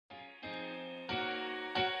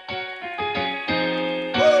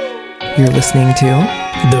You're listening to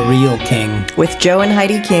The Real King with Joe and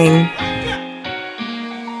Heidi King.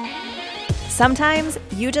 Sometimes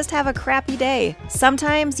you just have a crappy day.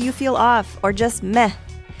 Sometimes you feel off or just meh.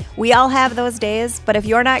 We all have those days, but if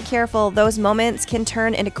you're not careful, those moments can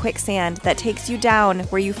turn into quicksand that takes you down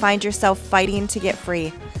where you find yourself fighting to get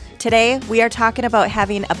free. Today, we are talking about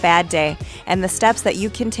having a bad day and the steps that you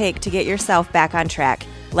can take to get yourself back on track.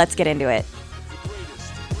 Let's get into it.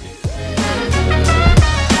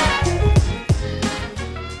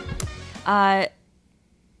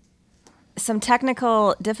 Some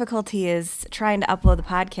technical difficulties trying to upload the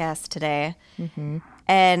podcast today,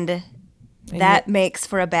 and that makes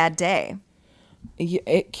for a bad day.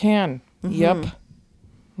 It can. Yep.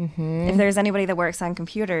 If there's anybody that works on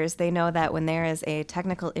computers, they know that when there is a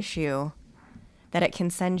technical issue, that it can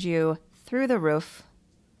send you through the roof.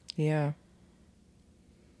 Yeah.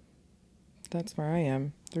 That's where I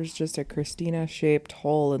am. There's just a Christina-shaped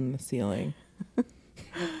hole in the ceiling.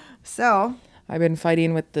 So, I've been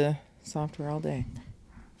fighting with the software all day.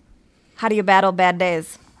 how do you battle bad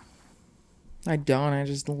days? I don't. I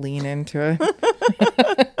just lean into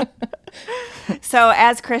it. So,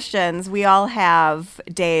 as Christians, we all have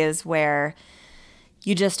days where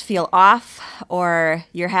you just feel off, or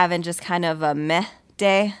you're having just kind of a meh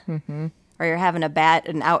day, or you're having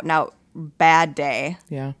an out-and-out bad day.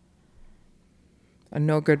 Yeah. A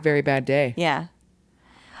no good, very bad day. Yeah.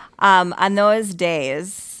 On those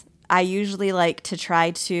days, I usually like to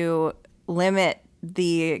try to limit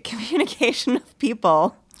the communication of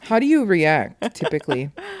people How do you react typically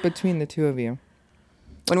between the two of you?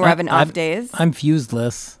 when we're having off days. I'm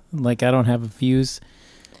fuseless. Like, I don't have a fuse.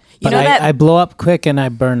 You But know that- I blow up quick and I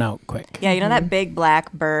burn out quick. Yeah, you know that big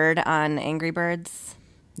black bird on Angry Birds?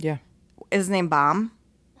 Yeah. Is his name Bomb?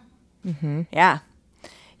 Mm-hmm. Yeah.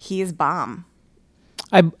 He's Bomb.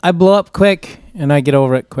 I blow up quick and I get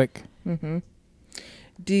over it quick. Are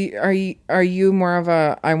you more of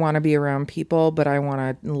a I want to be around people, but I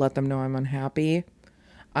want to let them know I'm unhappy?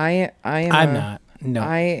 I'm not. No.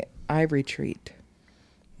 I retreat.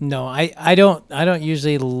 No, I don't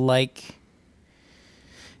usually like.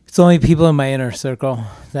 It's only people in my inner circle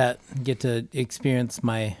that get to experience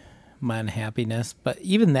my unhappiness, but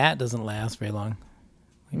even that doesn't last very long.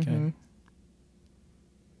 Okay.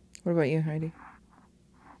 What about you, Heidi?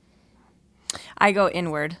 I go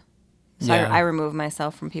inward. So Yeah. I remove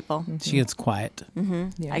myself from people. She gets quiet.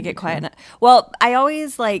 Yeah, I get quiet. Well, I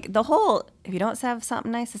always like the whole, if you don't have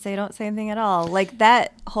something nice to say, don't say anything at all. Like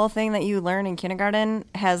that whole thing that you learn in kindergarten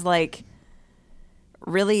has like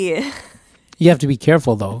really, You have to be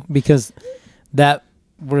careful though, because that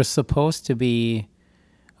we're supposed to be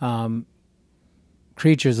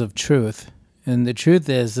creatures of truth, and the truth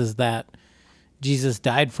is that Jesus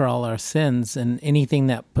died for all our sins, and anything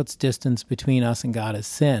that puts distance between us and God is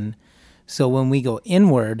sin. So when we go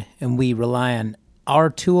inward and we rely on our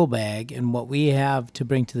tool bag and what we have to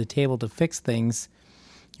bring to the table to fix things,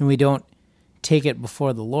 and we don't take it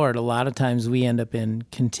before the Lord, a lot of times we end up in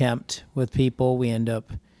contempt with people. We end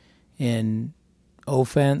up in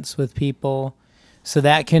offense with people. So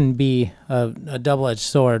that can be a double-edged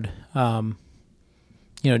sword.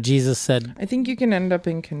 Jesus said... I think you can end up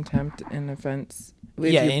in contempt and offense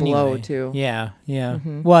if you blow too. Yeah.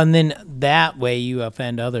 Well, and then that way you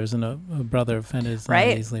offend others, and a brother offended is not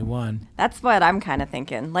Right. easily won. that's what I'm kind of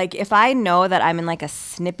thinking. Like if I know that I'm in like a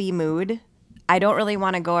snippy mood, I don't really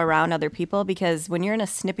want to go around other people, because when you're in a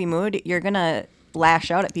snippy mood, you're going to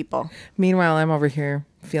lash out at people. Meanwhile, I'm over here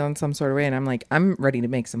feeling some sort of way, and I'm like, I'm ready to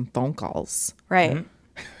make some phone calls. Right.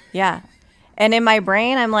 Yeah. And in my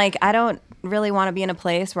brain, I'm like, I don't really want to be in a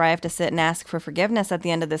place where I have to sit and ask for forgiveness at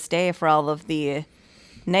the end of this day for all of the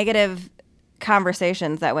negative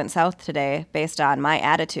conversations that went south today based on my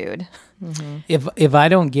attitude. If I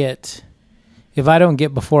don't get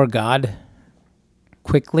before God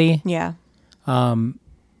quickly, Yeah.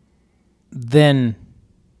 then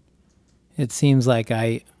it seems like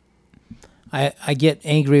I get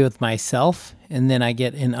angry with myself, and then I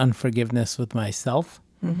get in unforgiveness with myself,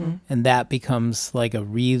 and that becomes like a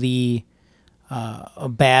really a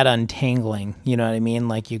bad untangling. You know what I mean?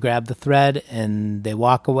 Like you grab the thread and they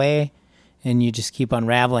walk away, and you just keep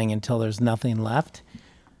unraveling until there's nothing left.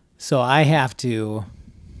 So I have to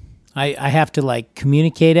like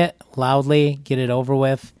communicate it loudly, get it over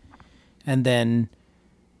with, and then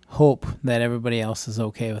hope that everybody else is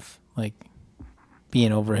okay with like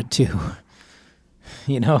being over it too.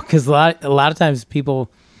 Because a lot of times people,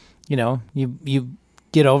 you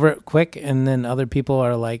get over it quick, and then other people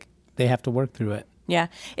are like, they have to work through it. Yeah,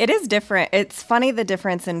 it is different. It's funny the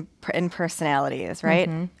difference in personalities,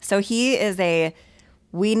 right? So he is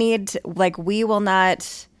we will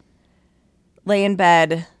not lay in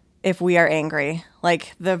bed if we are angry.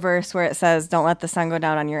 Like the verse where it says, don't let the sun go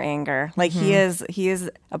down on your anger. Like he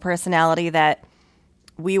is a personality that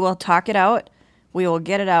we will talk it out. We will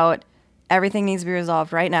get it out. Everything needs to be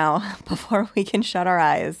resolved right now before we can shut our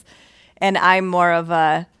eyes. And I'm more of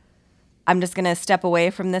I'm just going to step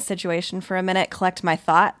away from this situation for a minute, collect my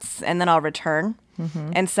thoughts, and then I'll return.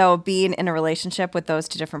 And so being in a relationship with those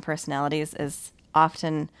two different personalities is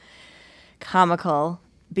often comical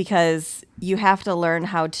because you have to learn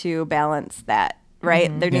how to balance that,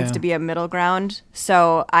 right? There needs to be a middle ground.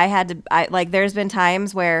 So there's been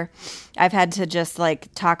times where I've had to just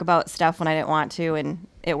like talk about stuff when I didn't want to, and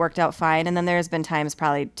it worked out fine. And then there's been times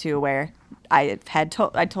probably too where I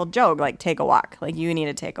told Joe, like, take a walk. Like, you need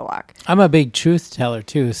to take a walk. I'm a big truth teller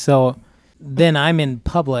too. So then I'm in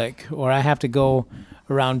public or I have to go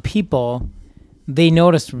around people. They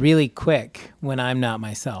notice really quick when I'm not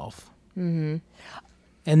myself. Mm-hmm.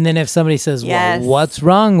 And then if somebody says, well, what's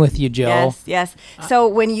wrong with you, Joe? Yes. So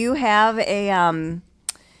when you have a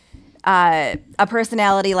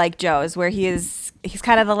personality like Joe's where he's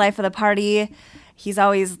kind of the life of the party, he's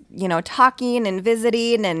always, talking and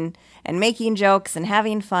visiting and making jokes and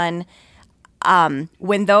having fun.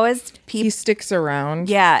 When those people... He sticks around.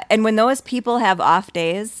 Yeah, and when those people have off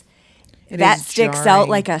days, that sticks out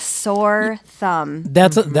like a sore thumb.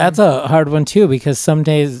 That's a hard one too, because some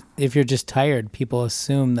days if you're just tired, people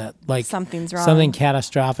assume that like something's wrong. Something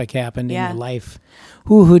catastrophic happened in your life.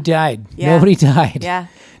 Who died? Yeah. Nobody died. Yeah.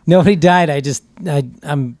 Nobody died.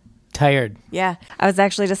 I'm tired. Yeah. I was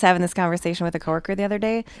actually just having this conversation with a coworker the other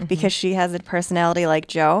day because she has a personality like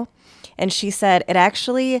Joe, and she said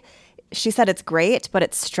it's great, but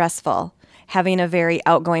it's stressful having a very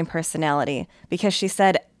outgoing personality because she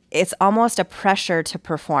said it's almost a pressure to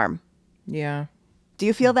perform. Yeah. Do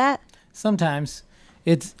you feel that? Sometimes.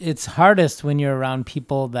 It's hardest when you're around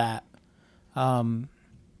people that,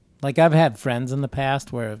 like I've had friends in the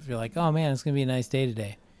past where if you're like, oh man, it's going to be a nice day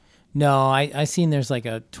today. No, I seen there's like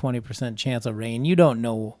a 20% chance of rain. You don't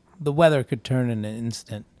know. The weather could turn in an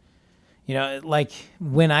instant. Like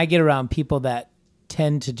when I get around people that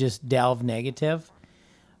tend to just delve negative,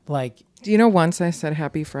 like... Once I said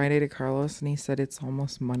Happy Friday to Carlos and he said it's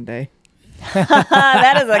almost Monday.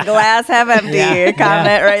 That is a glass half empty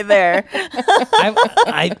comment right there.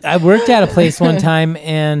 I worked at a place one time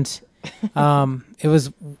and it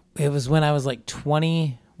was when I was like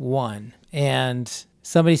 21 and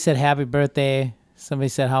somebody said happy birthday. Somebody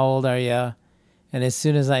said, how old are you? And as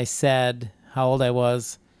soon as I said how old I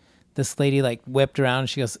was, this lady like whipped around and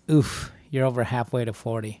she goes, oof, you're over halfway to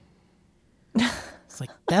 40. It's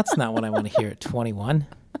like, that's not what I want to hear at 21.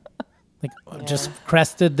 Like, just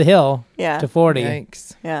crested the hill to 40.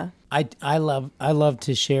 Yikes. Yeah. I love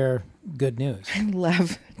to share good news. I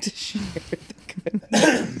love to share the good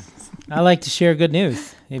news. I like to share good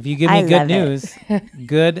news. If you give me good news,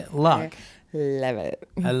 good luck. Love it.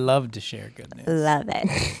 I love to share good news. Love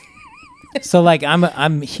it. So like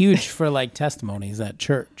I'm huge for like testimonies at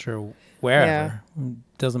church or wherever.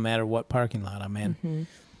 Doesn't matter what parking lot I'm in.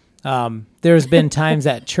 There's been times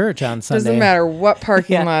at church on Sunday. Doesn't matter what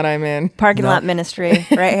parking lot I'm in. Parking lot ministry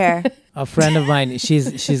right here. A friend of mine,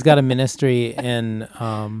 she's got a ministry in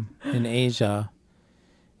Asia,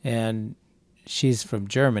 and she's from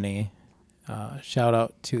Germany. Shout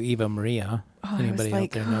out to Eva Maria. Anybody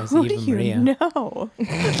out there knows Eva Maria? No.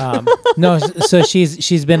 No, so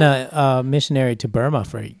she's been a missionary to Burma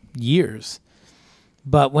for years.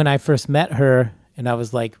 But when I first met her, and I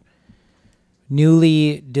was like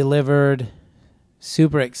newly delivered,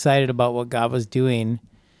 super excited about what God was doing,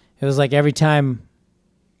 it was like every time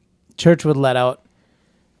church would let out,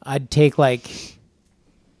 I'd take like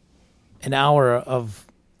an hour of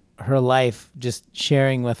her life just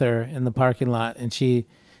sharing with her in the parking lot, and she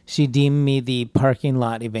deemed me the parking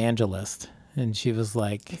lot evangelist, and she was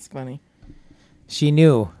like, that's funny. She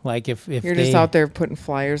knew, like, if you're just out there putting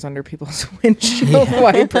flyers under people's windshield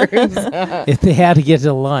wipers. If they had to get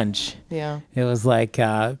to lunch, it was like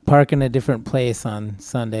park in a different place on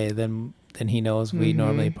Sunday than he knows we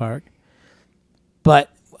normally park.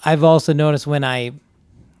 But I've also noticed when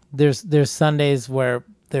there's Sundays where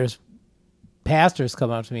there's pastors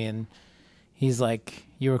come up to me and he's like,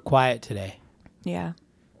 you were quiet today. Yeah.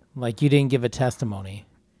 Like, you didn't give a testimony.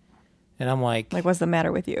 And I'm like, what's the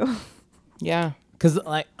matter with you? Yeah. Because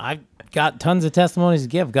like I've got tons of testimonies to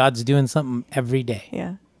give. God's doing something every day.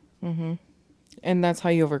 Yeah. Mm-hmm. And that's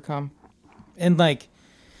how you overcome. And like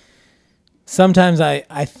sometimes I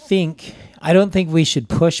don't think we should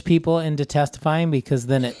push people into testifying, because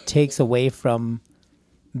then it takes away from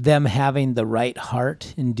them having the right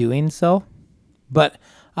heart in doing so. But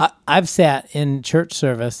I've sat in church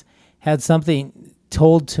service had something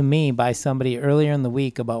told to me by somebody earlier in the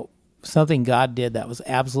week about something God did that was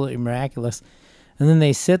absolutely miraculous, and then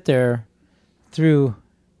they sit there through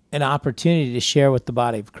an opportunity to share with the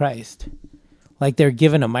body of Christ. Like they're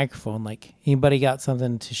given a microphone, like anybody got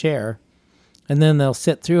something to share, and then they'll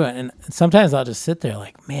sit through it. And sometimes I'll just sit there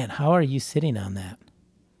like, man, how are you sitting on that?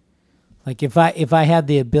 Like if I had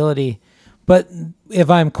the ability, but if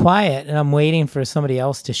I'm quiet and I'm waiting for somebody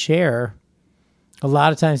else to share, a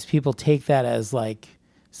lot of times people take that as like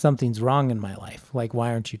something's wrong in my life. Like,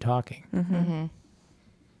 why aren't you talking? Mm-hmm.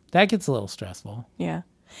 That gets a little stressful. Yeah.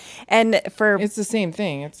 And it's the same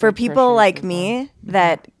thing. It's for like people pressure like to me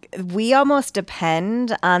that we almost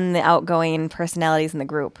depend on the outgoing personalities in the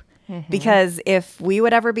group. Because if we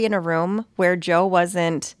would ever be in a room where Joe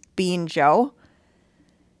wasn't being Joe,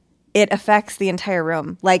 it affects the entire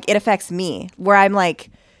room. Like it affects me where I'm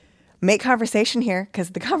like, make conversation here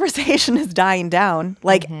because the conversation is dying down.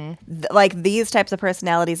 Like, like these types of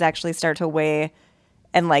personalities actually start to weigh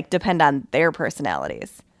and like depend on their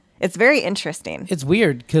personalities. It's very interesting. It's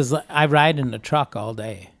weird because I ride in a truck all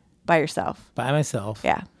day. By yourself. By myself.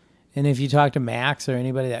 Yeah. And if you talk to Max or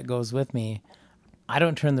anybody that goes with me, I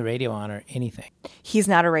don't turn the radio on or anything. He's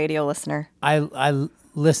not a radio listener. I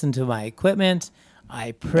listen to my equipment.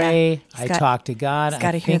 I pray. I talk to God.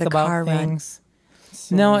 I think about things.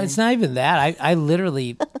 No, it's not even that. I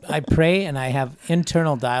literally, I pray and I have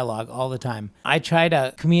internal dialogue all the time. I try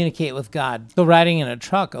to communicate with God. So riding in a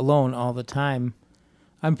truck alone all the time,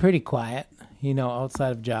 I'm pretty quiet,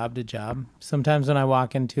 outside of job to job. Sometimes when I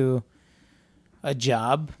walk into a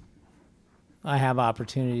job, I have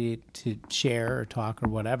opportunity to share or talk or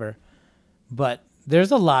whatever. But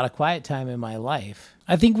there's a lot of quiet time in my life.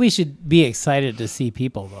 I think we should be excited to see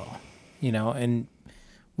people though, and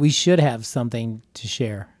we should have something to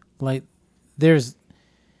share. Like there's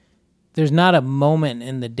not a moment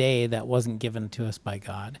in the day that wasn't given to us by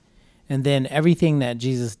God. And then everything that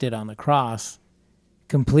Jesus did on the cross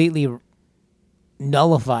completely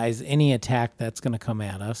nullifies any attack that's going to come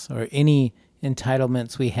at us or any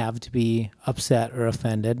entitlements we have to be upset or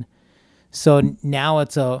offended. So now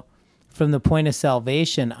from the point of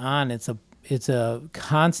salvation on, it's a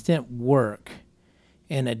constant work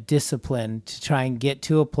and a discipline to try and get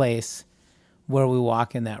to a place where we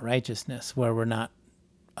walk in that righteousness, where we're not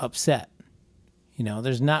upset.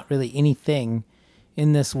 There's not really anything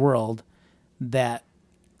in this world that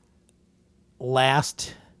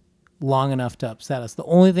lasts long enough to upset us. The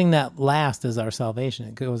only thing that lasts is our salvation.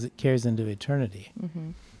 It carries into eternity.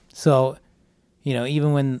 So,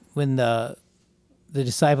 even when the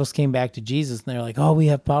disciples came back to Jesus and they're like, oh, we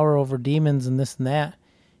have power over demons and this and that.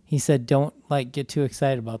 He said, don't get too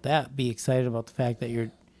excited about that. Be excited about the fact that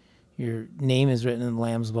your name is written in the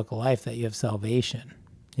Lamb's Book of Life, that you have salvation,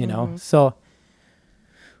 So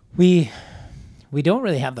we don't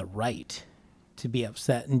really have the right to be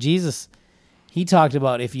upset. And Jesus, he talked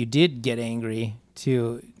about if you did get angry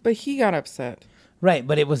But he got upset. Right,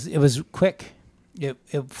 but it was quick. It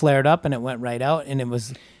flared up and it went right out, and it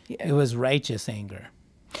was righteous anger.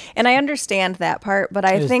 And I understand that part, but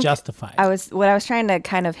I think justified. What I was trying to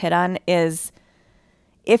kind of hit on is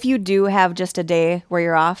if you do have just a day where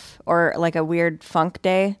you're off or like a weird funk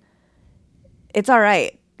day, it's all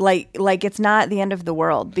right. Like it's not the end of the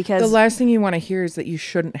world because the last thing you want to hear is that you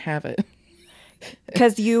shouldn't have it.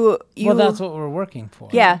 Because you well, that's what we're working for.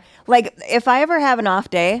 Yeah. Like if I ever have an off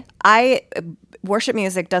day, worship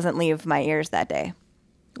music doesn't leave my ears that day.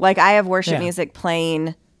 Like I have worship music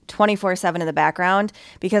playing 24/7 in the background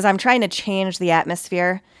because I'm trying to change the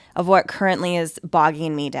atmosphere of what currently is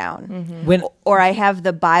bogging me down. Or I have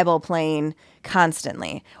the Bible playing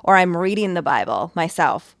constantly, or I'm reading the Bible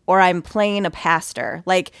myself, or I'm playing a pastor.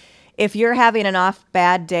 Like if you're having an off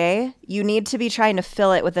bad day, you need to be trying to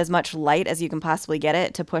fill it with as much light as you can possibly get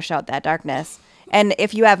it to push out that darkness. And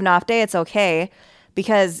if you have an off day, it's okay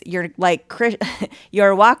because your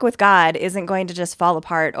walk with God isn't going to just fall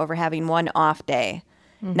apart over having one off day.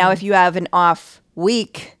 Now, if you have an off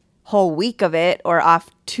week, whole week of it, or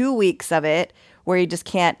off 2 weeks of it, where you just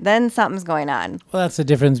can't, then something's going on. Well, that's the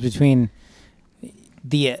difference between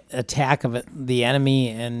the attack of the enemy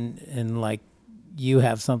and like you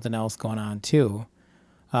have something else going on too.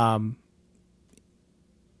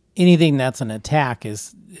 Anything that's an attack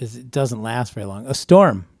is it doesn't last very long. A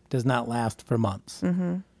storm does not last for months.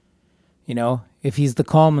 If he's the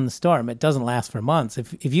calm in the storm, it doesn't last for months.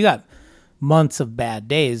 If you got months of bad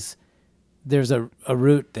days, there's a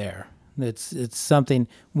root there. It's something.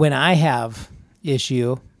 When I have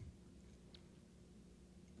issue,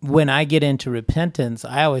 when I get into repentance,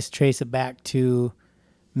 I always trace it back to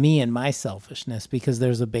me and my selfishness because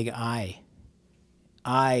there's a big I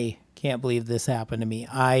can't believe this happened to me.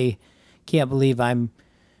 I can't believe I'm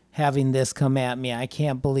having this come at me. I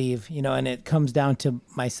can't believe, and it comes down to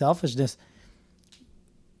my selfishness.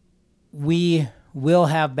 We will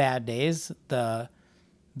have bad days. The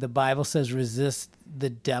Bible says resist the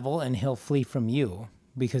devil and he'll flee from you,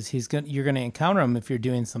 because you're going to encounter him if you're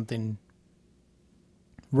doing something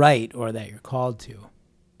right or that you're called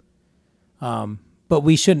to. But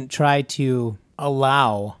we shouldn't try to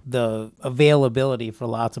allow the availability for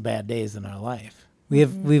lots of bad days in our life.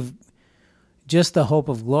 We've just the hope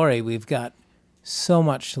of glory. We've got so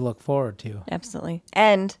much to look forward to. Absolutely.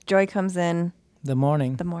 And joy comes in the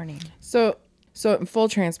morning. So in full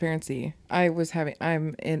transparency,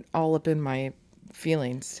 I'm all up in my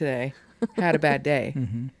feelings today. Had a bad day.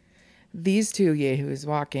 Mm-hmm. These two yahoos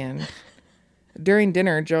walk in. During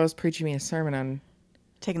dinner, Joe's preaching me a sermon on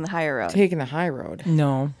taking the higher road.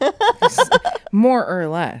 No. More or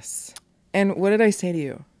less. And what did I say to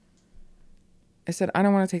you? I said, I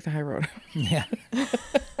don't want to take the high road. Yeah.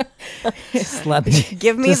 Just let me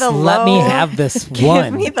let me have this one.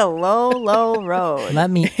 Give me the low road. Let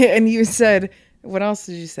me. And you said, what else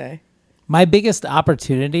did you say? My biggest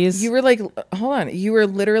opportunities. You were like, hold on. You were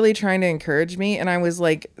literally trying to encourage me. And I was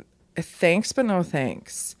like, thanks, but no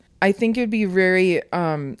thanks. I think it would be very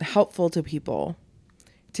helpful to people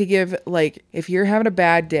to give, like, if you're having a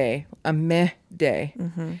bad day, a meh day,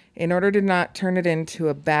 mm-hmm. in order to not turn it into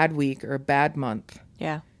a bad week or a bad month.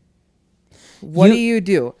 Yeah. What do you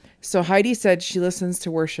do? So Heidi said she listens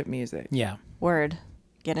to worship music. Yeah. Word.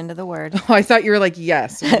 Get into the word. Oh, I thought you were like,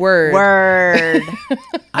 yes, word. Word.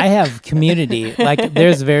 I have community. Like,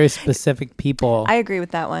 there's very specific people. I agree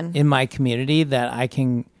with that one. In my community that I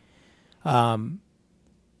can.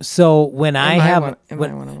 So when am I one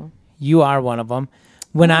of them? You are one of them.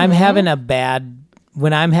 When I'm having a bad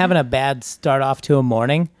start off to a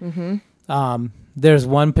morning, mm-hmm. There's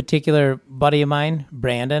one particular buddy of mine,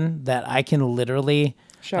 Brandon, that I can literally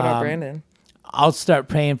shout out Brandon. I'll start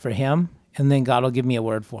praying for him, and then God will give me a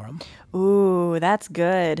word for him. Ooh, that's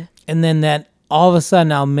good. And then that all of a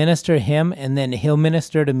sudden I'll minister to him, and then he'll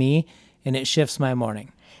minister to me, and it shifts my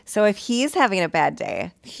morning. So if he's having a bad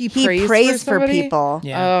day, he prays for people.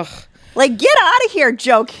 Yeah. Ugh. Like, get out of here,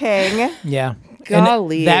 Joe King. Yeah.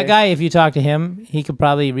 Golly. And that guy, if you talk to him, he could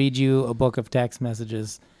probably read you a book of text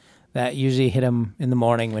messages that usually hit him in the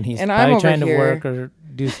morning when he's probably trying to work or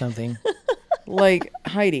do something. Like,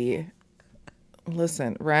 Heidi,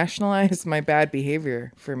 listen, rationalize my bad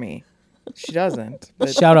behavior for me. She doesn't.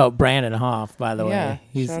 But shout out Brandon Hoff, by the yeah,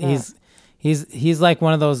 way. He's like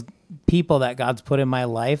one of those people that God's put in my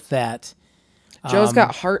life that Joe's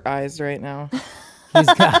got heart eyes right now.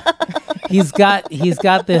 He's got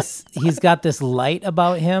this light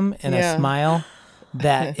about him and a smile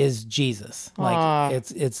that is Jesus. Like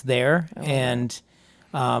it's there. And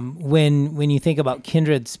when you think about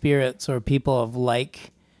kindred spirits or people of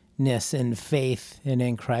likeness in faith and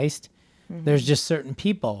in Christ, mm-hmm. there's just certain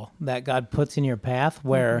people that God puts in your path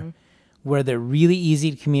where they're really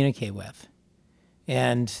easy to communicate with,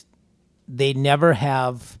 and they never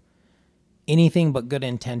have anything but good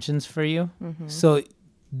intentions for you. Mm-hmm. So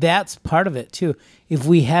that's part of it too. If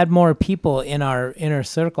we had more people in our inner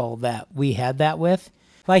circle that we had that with,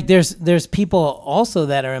 like there's people also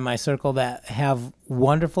that are in my circle that have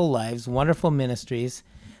wonderful lives, wonderful ministries,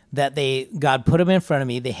 that God put them in front of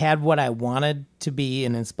me. They had what I wanted to be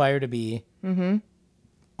and inspired to be mm-hmm.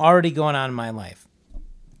 already going on in my life.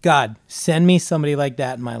 God, send me somebody like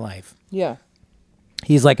that in my life. Yeah.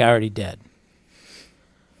 He's like, I already did.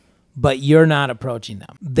 But you're not approaching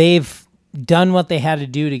them. They've done what they had to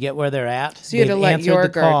do to get where they're at. So you had to let your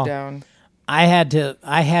guard down. I had to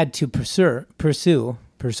pursue.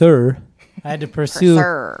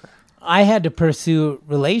 I had to pursue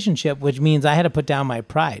relationship, which means I had to put down my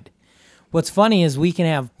pride. What's funny is we can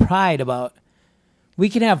have pride in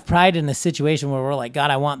a situation where we're like,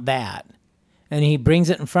 God, I want that. And he brings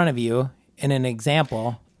it in front of you in an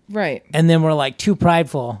example. Right. And then we're like too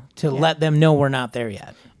prideful to let them know we're not there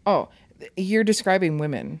yet. Oh, you're describing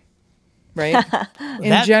women, right?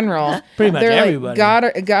 In general. Pretty much everybody.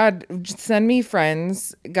 Like, God, send me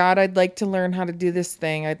friends. God, I'd like to learn how to do this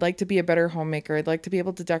thing. I'd like to be a better homemaker. I'd like to be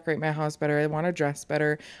able to decorate my house better. I want to dress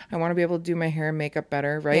better. I want to be able to do my hair and makeup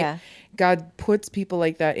better, right? Yeah. God puts people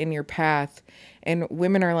like that in your path. And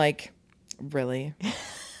women are like, really?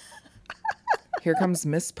 Here comes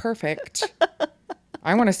Miss Perfect.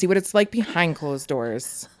 I want to see what it's like behind closed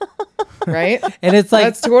doors. Right? And it's like,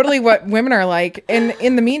 that's totally what women are like. And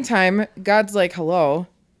in the meantime, God's like, hello,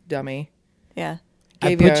 dummy. Yeah.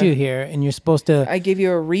 I put you here and you're supposed to. I gave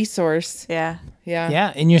you a resource. Yeah. Yeah.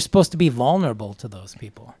 Yeah. And you're supposed to be vulnerable to those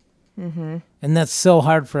people. And that's so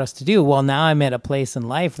hard for us to do. Well, now I'm at a place in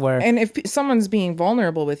life where... And if someone's being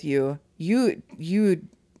vulnerable with you,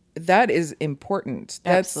 that is important.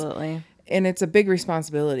 Absolutely. And it's a big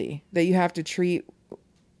responsibility that you have to treat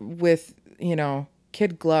with,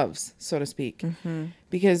 kid gloves, so to speak.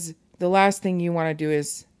 Because the last thing you want to do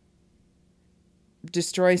is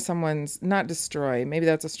destroy not destroy, maybe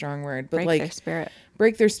that's a strong word, but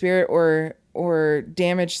break their spirit or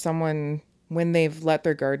damage someone when they've let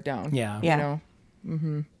their guard down. Yeah.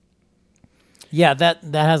 Yeah, that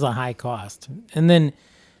has a high cost. And then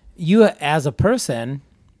you as a person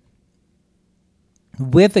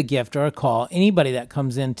with a gift or a call, anybody that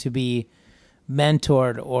comes in to be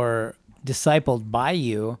mentored or discipled by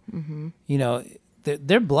you,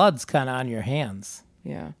 their blood's kind of on your hands.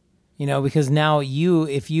 Yeah. Because now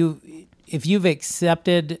if you've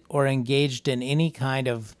accepted or engaged in any kind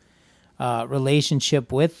of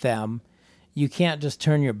relationship with them, you can't just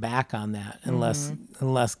turn your back on that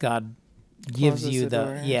unless God gives you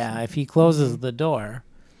if he closes the door.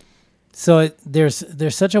 So there's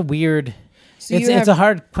such a weird, it's a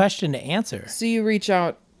hard question to answer. So you reach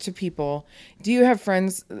out to people. Do you have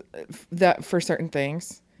friends that for certain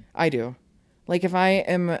things? I do. Like if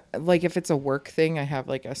if it's a work thing, I have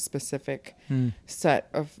like a specific set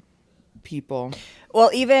of people. Well,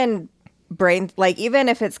 even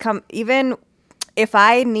if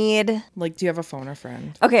I need... Like, do you have a phone or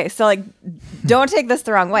friend? Okay, so don't take this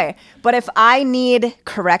the wrong way. But if I need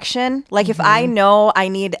correction, if I know I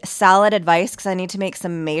need solid advice because I need to make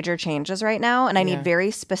some major changes right now and I need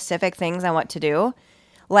very specific things on what to do,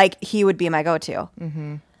 he would be my go-to.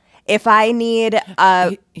 If I need...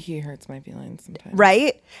 he hurts my feelings sometimes.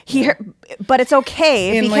 Right? But it's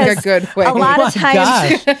okay. In because a good way. A lot of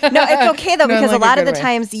times... No, it's okay though, because a lot of the way.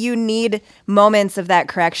 times you need moments of that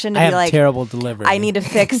correction to I be have terrible delivery. I need to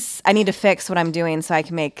fix what I'm doing so I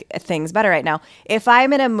can make things better right now. If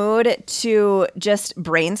I'm in a mood to just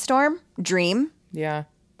brainstorm, dream... Yeah.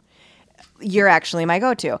 You're actually my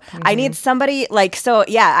go-to. I need somebody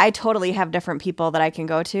I totally have different people that I can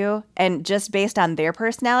go to. And just based on their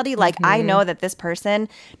personality, I know that this person,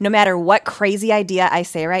 no matter what crazy idea I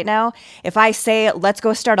say right now, if I say, let's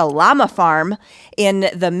go start a llama farm in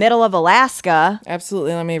the middle of Alaska.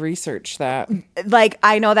 Absolutely. Let me research that.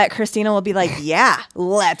 I know that Christina will be like, yeah,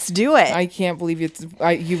 let's do it. I can't believe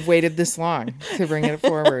you've waited this long to bring it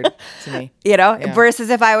forward to me. Versus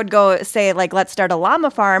if I would go say, let's start a llama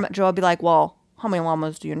farm, Joe will be like, well, how many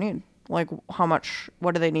llamas do you need? How much,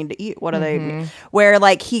 what do they need to eat? What do they need? Where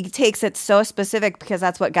he takes it so specific because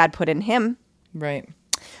that's what God put in him. Right.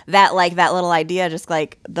 That that little idea, just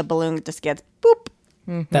the balloon just gets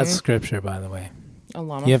boop. That's scripture, by the way. A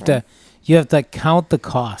llama you have to count the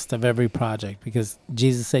cost of every project because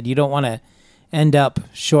Jesus said you don't want to end up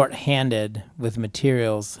short-handed with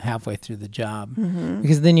materials halfway through the job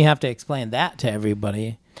because then you have to explain that to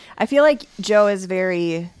everybody. I feel like Joe is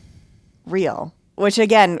very real, which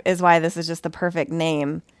again is why this is just the perfect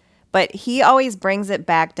name, but he always brings it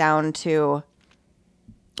back down to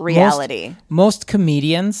reality. Most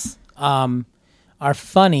comedians are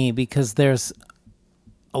funny because there's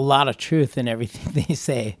a lot of truth in everything they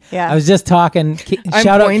say. Yeah. I was just talking,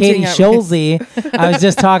 shout out Katie Schulze. I was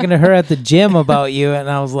just talking to her at the gym about you, and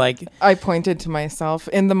I was like... I pointed to myself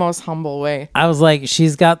in the most humble way. I was like, she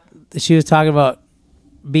was talking about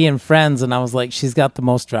being friends, and I was like, she's got the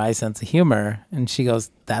most dry sense of humor. And she goes,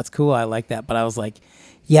 that's cool, I like that. But I was like,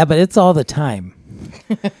 yeah, but it's all the time.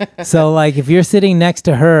 So, if you're sitting next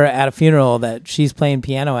to her at a funeral that she's playing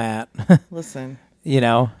piano at... Listen...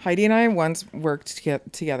 Heidi and I once worked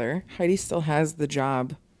together. Heidi still has the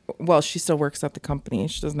job. Well, she still works at the company.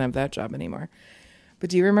 She doesn't have that job anymore.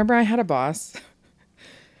 But do you remember I had a boss?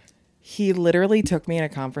 He literally took me in a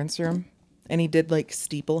conference room and he did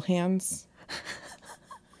steeple hands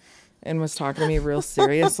and was talking to me real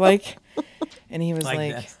serious and he was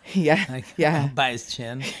yeah, by his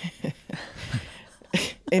chin.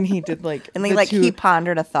 And he did and he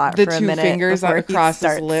pondered a thought for a minute. The two fingers across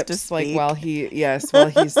his lips, while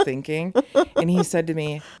he's thinking. And he said to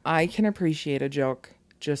me, I can appreciate a joke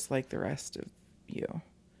just like the rest of you.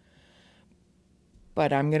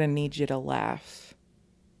 But I'm going to need you to laugh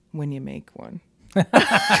when you make one. He's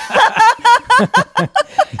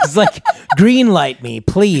like, green light me,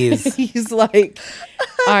 please. He's like,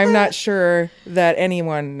 I'm not sure that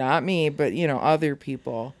anyone, not me, but, other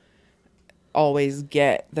people always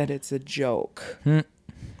get that it's a joke.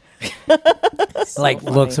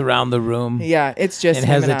 Looks around the room. Yeah, it's just in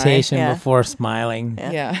hesitation before smiling.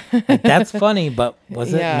 Yeah. That's funny, but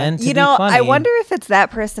was it meant to be funny? I wonder if it's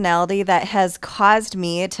that personality that has caused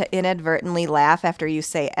me to inadvertently laugh after you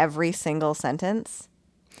say every single sentence.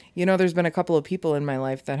 You know, there's been a couple of people in my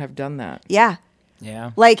life that have done that. Yeah.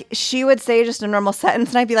 Yeah. Like she would say just a normal sentence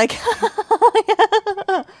and I'd be like,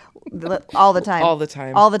 all the time. All the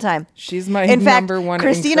time. All the time. She's my In fact, number one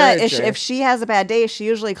Christina, encourager. if she has a bad day, she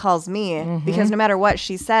usually calls me because no matter what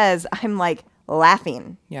she says, I'm like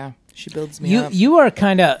laughing. Yeah, she builds me up. You are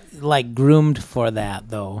kind of like groomed for that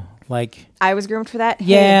though. Like I was groomed for that.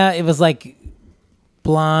 yeah, it was like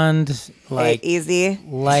blonde, like easy,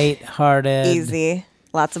 light-hearted. easy.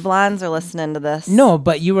 Lots of blondes are listening to this. No,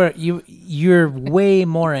 but you're way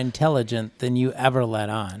more intelligent than you ever let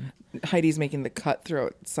on. Heidi's making the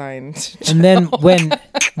cutthroat sign. And then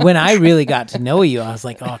when I really got to know you, I was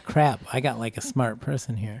like, oh crap, I got like a smart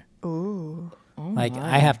person here. Ooh. Like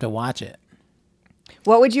I have to watch it.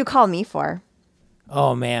 What would you call me for?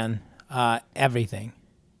 Oh man, everything.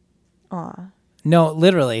 Aw. No,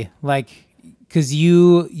 literally, like, because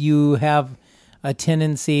you have a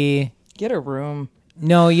tendency. Get a room.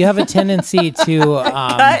 No, you have a tendency to.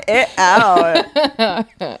 Cut it out.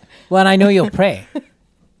 Well, and I know you'll pray.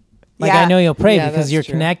 Like Yeah. I know you'll pray Yeah, because that's you're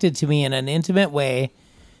true. connected to me in an intimate way,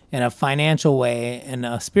 in a financial way, in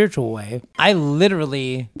a spiritual way. I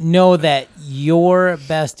literally know that your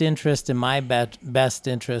best interest and my best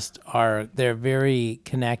interest they're very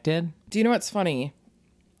connected. Do you know what's funny?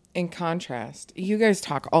 In contrast, you guys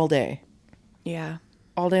talk all day. Yeah.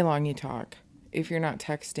 All day long you talk. If you're not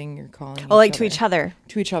texting, you're calling. Oh, like to each other.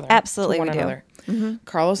 To each other. Absolutely, To one we do. another.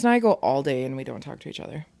 Carlos and I go all day and we don't talk to each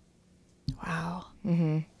other. Wow.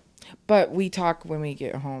 But we talk when we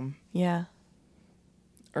get home Yeah.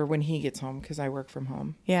 or when he gets home because I work from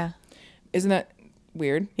home. Yeah. Isn't that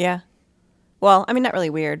weird? Yeah. Well, I mean, not really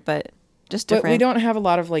weird, but just But different. we don't have a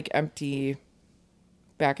lot of like empty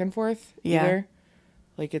back and forth Yeah. either.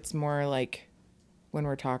 Like it's more like when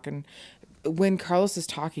we're talking. When Carlos is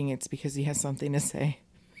talking, it's because he has something to say.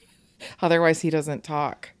 Otherwise, he doesn't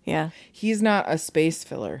talk. Yeah. He's not a space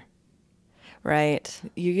filler. Right.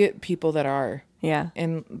 You get people that are. Yeah.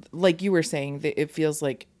 And like you were saying, it feels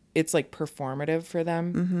like it's like performative for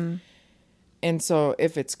them. Mm-hmm. And so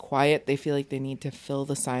if it's quiet, they feel like they need to fill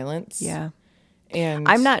the silence. Yeah. And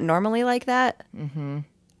I'm not normally like that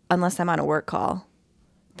unless I'm on a work call.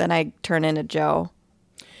 Then I turn into Joe.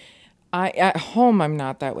 At home, I'm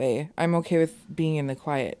not that way. I'm okay with being in the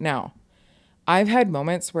quiet. Now, I've had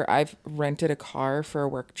moments where I've rented a car for a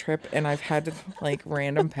work trip and I've had like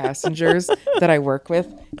random passengers that I work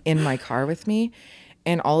with in my car with me.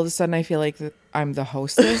 And all of a sudden I feel like I'm the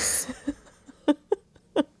hostess.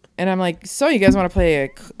 And I'm like, so you guys want to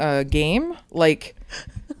play a game? Like,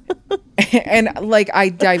 and like I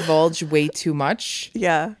divulge way too much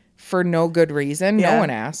Yeah. for no good reason. Yeah. No one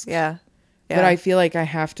asked. Yeah. But I feel like I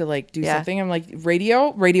have to like do Yeah. something. I'm like,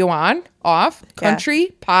 radio on, off,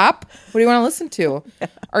 country, pop. What do you want to listen to?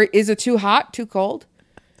 Or is it too hot, too cold?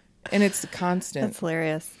 And it's constant. That's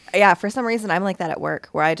hilarious. Yeah. For some reason, I'm like that at work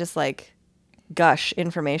where I just like gush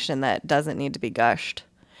information that doesn't need to be gushed.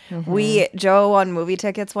 Joe won movie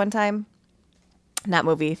tickets one time. Not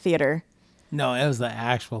movie, theater. No, it was the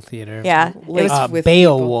actual theater. Yeah. Like, It was with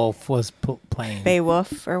Beowulf was playing.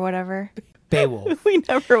 Beowulf or whatever. Beowulf. We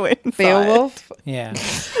never went and saw it. Beowulf. Yeah.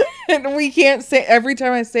 And we can't say, every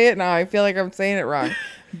time I say it now, I feel like I'm saying it wrong.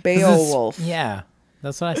 Beowulf. Yeah.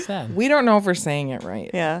 That's what I said. We don't know if we're saying it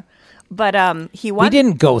right. Yeah. But he won. We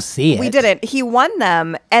didn't go see it. We didn't. He won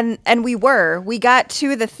them, and we got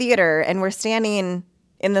to the theater, and we're standing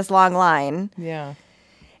in this long line, Yeah.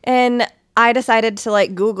 and I decided to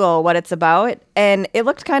like Google what it's about, and it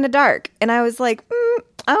looked kind of dark, and I was like,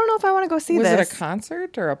 I don't know if I want to go see Was this. it a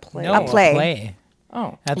concert or a play? No, A play.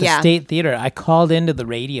 Oh. At the Yeah. State Theater. I called into the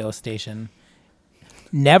radio station.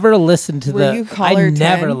 Never listened to Were you caller 10?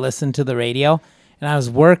 never listened to the radio. And I was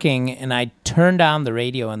working and I turned on the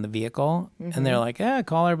radio in the vehicle and they're like,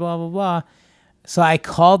 caller, blah, blah, blah. So I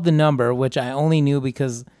called the number, which I only knew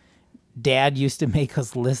because Dad used to make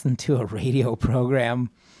us listen to a radio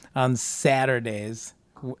program on Saturdays.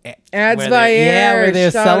 Ads where by they're- Yeah, Air, where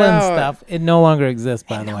they're shout selling out. stuff. It no longer exists,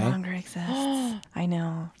 by the no way. longer exists. I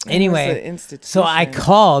know. Anyway, It was so I an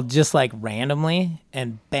called just like randomly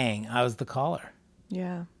and bang, I was the caller.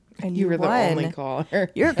 Yeah. And You were the won. only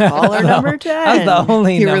caller. You're caller number 10. I was the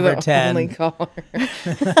only You were number the 10. only caller.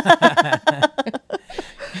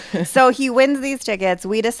 So he wins these tickets.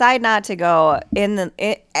 We decide not to go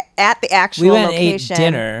at the actual We went and ate location.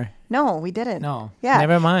 dinner. No, we didn't. No, Yeah.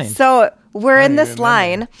 never mind. So we're in don't this even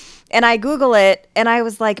line and I Google it and I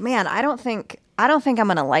was like, man, I don't think I'm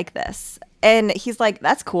going to like this. And he's like,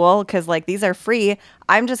 that's cool. Cause like these are free.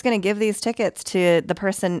 I'm just going to give these tickets to the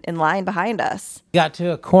person in line behind us. Got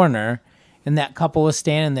to a corner and that couple was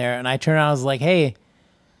standing there and I turned around, I was like, hey,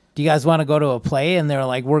 do you guys want to go to a play? And they're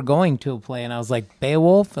like, we're going to a play. And I was like,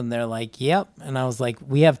 Beowulf? And they're like, yep. And I was like,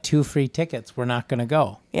 we have 2 free tickets. We're not going to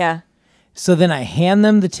go. Yeah. So then I hand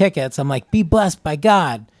them the tickets. I'm like, be blessed by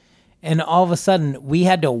God. And all of a sudden, we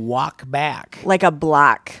had to walk back. Like a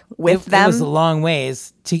block with them. It was a long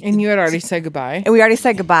ways. And you had already said goodbye. And we already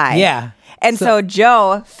said goodbye. Yeah. And so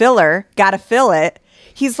Joe, gotta fill it.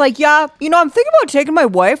 He's like, yeah, I'm thinking about taking my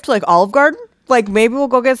wife to like Olive Garden. Like, maybe we'll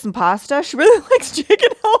go get some pasta. She really likes chicken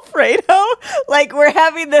Alfredo. Like, we're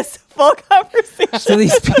having this full conversation. So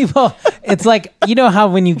these people, it's like, you know how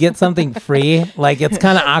when you get something free, like it's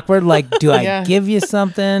kind of awkward. Like, do I give you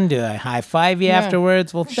something? Do I high five you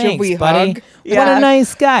afterwards? Well, thanks, we buddy. hug? What a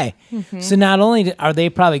nice guy. So not only are they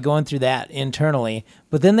probably going through that internally,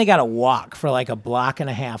 but then they got to walk for like a block and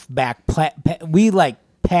a half back. We like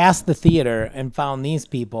passed the theater and found these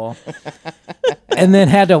people and then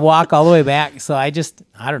had to walk all the way back. So I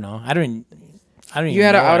don't know. I don't even You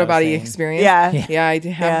had know an what I was out-of-body saying. experience? Yeah. I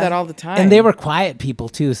have that all the time. And they were quiet people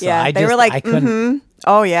too. So they were like, I couldn't.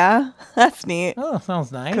 Oh, yeah? That's neat. Oh,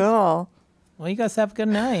 sounds nice. Cool. Well, you guys have a good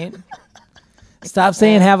night. Stop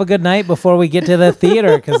saying have a good night before we get to the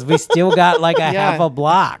theater because we still got like a half a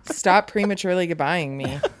block. Stop prematurely goodbying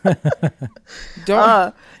me.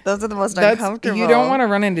 Don't. Those are the most uncomfortable. You don't want to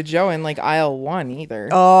run into Joe in like aisle 1 either.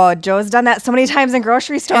 Oh, Joe's done that so many times in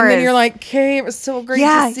grocery stores. And then you're like, "Okay, it was so great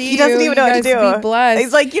to see you. he doesn't even know what to do. Be blessed."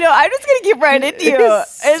 He's like, I'm just gonna keep right into you.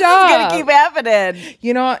 It's just gonna keep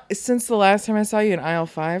happening. Since the last time I saw you in aisle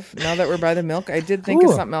 5, now that we're by the milk, I did think of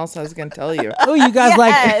something else I was gonna tell you. Oh, you guys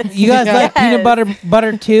like peanut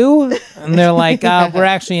butter too? And they're like, we're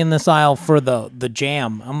actually in this aisle for the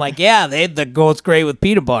jam. I'm like, yeah, that goes great with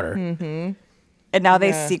peanut butter. Mm-hmm. And now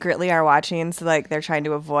they secretly are watching, so like they're trying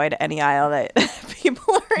to avoid any aisle that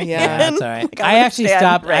people are in. That's all right. Like, I actually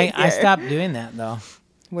stopped. Right I stopped doing that though.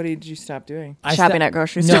 What did you stop doing? Shopping at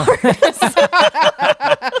grocery stores.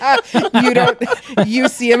 You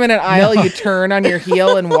see him in an aisle, you turn on your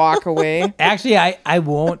heel and walk away. Actually, I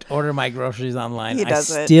won't order my groceries online. He does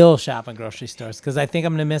I still shop in grocery stores because I think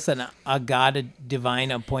I'm going to miss a God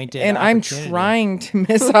divine appointed. And I'm trying to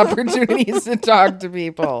miss opportunities to talk to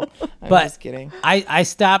people. I'm just kidding. I've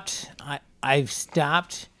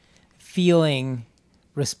stopped feeling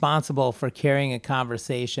responsible for carrying a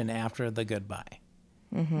conversation after the goodbye.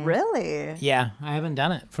 Mm-hmm. Really? Yeah, I haven't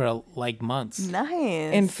done it for like months.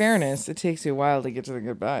 Nice. In fairness, it takes you a while to get to the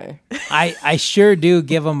goodbye. I sure do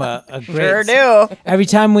give them a great... Sure do. Every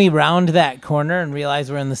time we round that corner and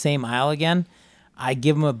realize we're in the same aisle again, I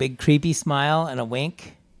give them a big creepy smile and a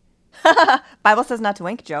wink. Bible says not to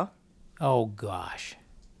wink, Joe. Oh, gosh.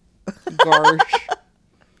 Gosh.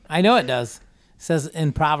 I know it does. It says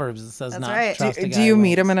in Proverbs, it says That's not right. trust a guy Do you who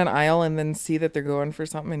meet winks. them in an aisle and then see that they're going for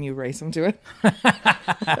something and you race them to it?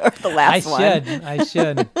 Or the last one. I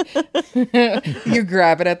should. You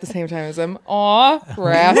grab it at the same time as them. Aw,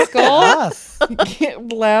 rascal. Us.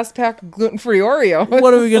 Last pack of gluten-free Oreo.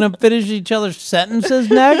 What are we going to finish each other's sentences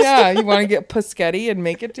next? Yeah, you want to get Paschetti and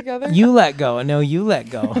make it together? You let go. No, you let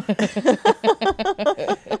go.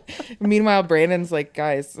 Meanwhile, Brandon's like,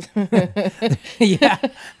 guys, Yeah.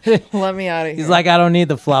 let me out of here. He's like, I don't need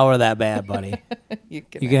the flour that bad, buddy. you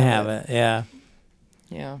can You can have it. Yeah.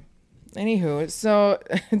 Yeah. Anywho, so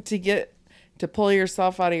to pull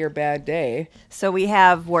yourself out of your bad day. So we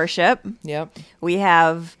have worship. Yep. We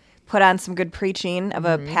have put on some good preaching of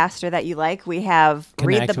a pastor that you like. We have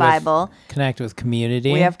read the Bible. Connect with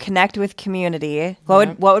community. We have connect with community.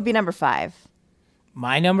 What would be number 5?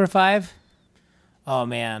 My number 5? Oh,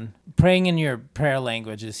 man. Praying in your prayer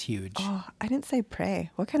language is huge. Oh, I didn't say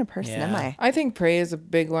pray. What kind of person am I? I think pray is a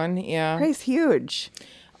big one. Yeah. Pray's huge.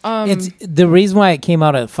 It's the reason why it came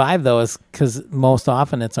out at 5 though is because most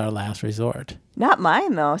often it's our last resort. Not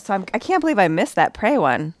mine though. So I can't believe I missed that pray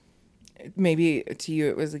one. Maybe to you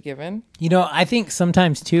it was a given. You know, I think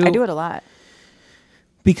sometimes too. I do it a lot.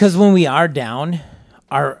 Because when we are down,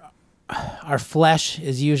 our flesh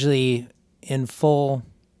is usually in full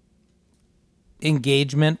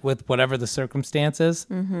engagement with whatever the circumstances.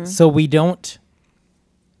 Mm-hmm. So we don't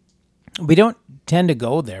tend to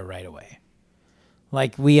go there right away.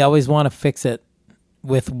 Like we always want to fix it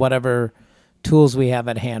with whatever tools we have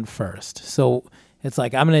at hand first. So it's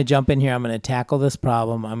like, I'm going to jump in here. I'm going to tackle this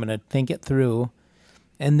problem. I'm going to think it through.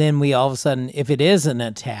 And then we all of a sudden, if it is an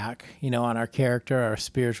attack, on our character, our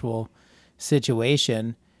spiritual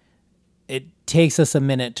situation, it takes us a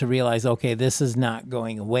minute to realize, okay, this is not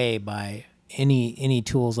going away by any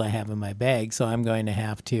tools I have in my bag. So I'm going to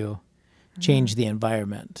have to change the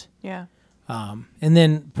environment. Yeah. And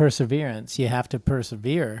then perseverance. You have to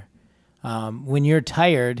persevere. When you're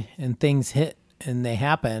tired and things hit and they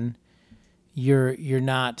happen, you're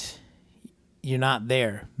not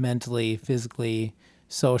there mentally, physically,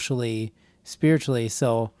 socially, spiritually.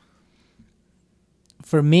 So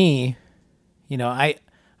for me, I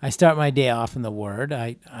start my day off in the Word.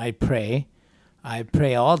 I pray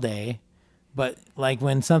all day, but like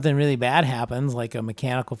when something really bad happens, like a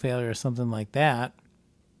mechanical failure or something like that,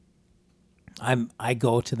 I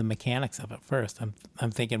go to the mechanics of it first.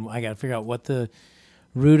 I'm thinking I got to figure out what the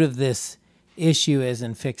root of this issue is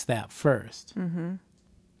and fix that first. Mm-hmm.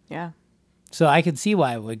 Yeah. So I could see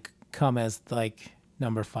why it would come as like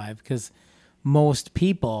number 5, because most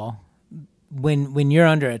people, when you're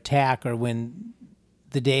under attack or when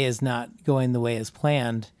the day is not going the way as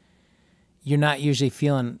planned, you're not usually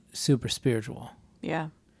feeling super spiritual. Yeah.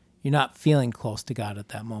 You're not feeling close to God at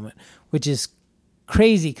that moment, which is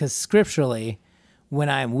crazy because scripturally, when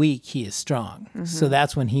I'm weak, he is strong. Mm-hmm. So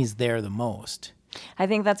that's when he's there the most. I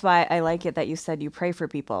think that's why I like it that you said you pray for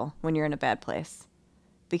people when you're in a bad place,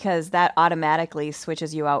 because that automatically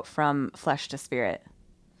switches you out from flesh to spirit.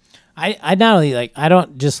 I not only I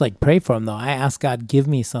don't just pray for them though. I ask God, give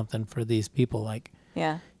me something for these people,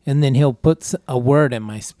 yeah. And then he'll put a word in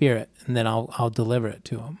my spirit, and then I'll deliver it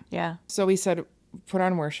to him. Yeah. So we said, put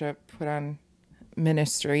on worship, put on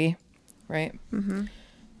ministry, right? Mm-hmm.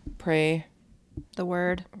 Pray. The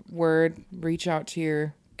word, reach out to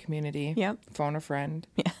your community. Yep. Phone a friend.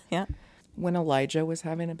 Yeah. Yeah. When Elijah was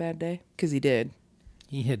having a bad day, because he did.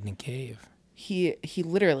 He hid in a cave. He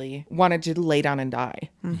literally wanted to lay down and die.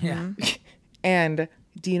 Mm-hmm. Yeah. And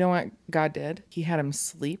do you know what God did? He had him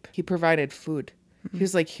sleep. He provided food. He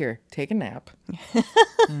was like, here, take a nap.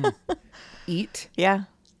 Eat. Yeah.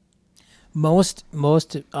 Most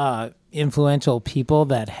influential people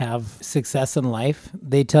that have success in life,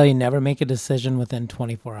 they tell you never make a decision within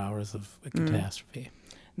 24 hours of a catastrophe.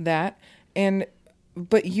 But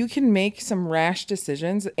you can make some rash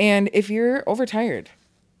decisions. And if you're overtired,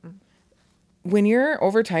 when you're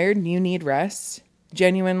overtired and you need rest,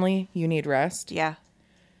 genuinely you need rest. Yeah.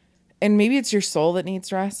 And maybe it's your soul that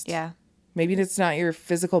needs rest. Yeah. Maybe it's not your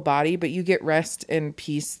physical body, but you get rest and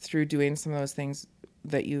peace through doing some of those things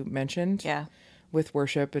that you mentioned. Yeah. With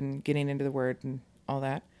worship and getting into the word and all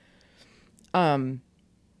that.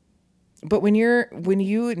 But when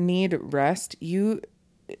you need rest,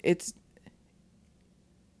 it's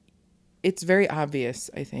very obvious,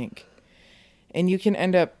 I think. And you can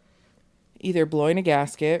end up either blowing a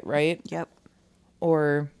gasket, right? Yep.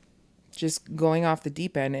 Or just going off the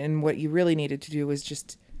deep end. And what you really needed to do was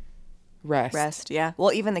just rest. Yeah.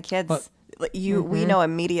 Well, even the kids, we know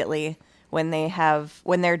immediately when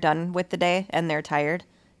they're done with the day and they're tired,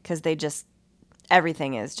 because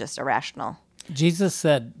everything is just irrational. Jesus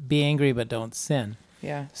said, be angry, but don't sin.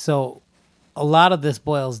 Yeah. So a lot of this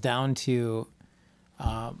boils down to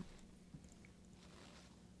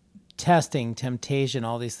testing, temptation,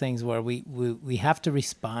 all these things where we have to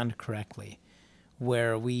respond correctly,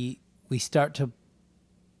 where we start to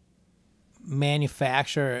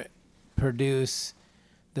manufacture, produce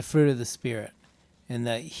the fruit of the Spirit. And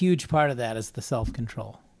the huge part of that is the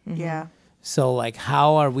self-control. Mm-hmm. Yeah. So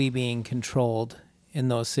how are we being controlled in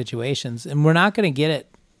those situations? And we're not going to get it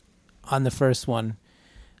on the first one.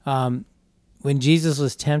 When Jesus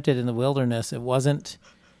was tempted in the wilderness, it wasn't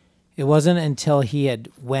until he had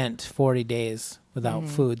went 40 days without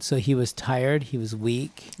food. So he was tired, he was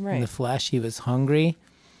weak in the flesh, he was hungry.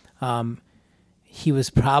 He was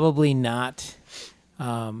probably not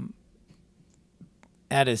at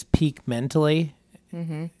his peak mentally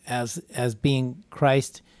as being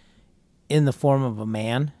Christ in the form of a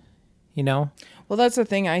man, Well, that's the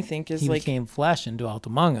thing I think is he became flesh and dwelt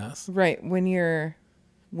among us. Right. When you're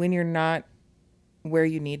not where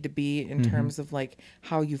you need to be in terms of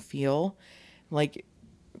how you feel,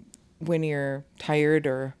 when you're tired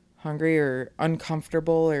or hungry or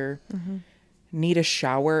uncomfortable or need a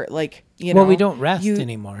shower, well, we don't rest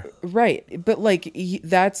anymore. Right. But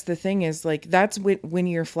that's the thing is that's when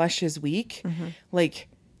your flesh is weak,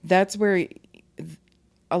 that's where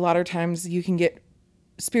a lot of times you can get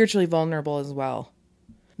spiritually vulnerable as well.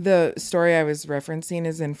 The story I was referencing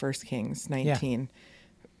is in 1 Kings 19. Yeah.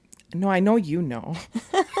 No, I know you know.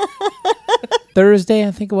 Thursday,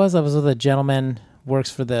 I think it was, I was with a gentleman, works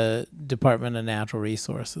for the Department of Natural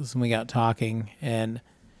Resources, and we got talking, and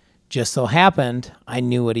just so happened, I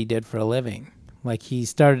knew what he did for a living. He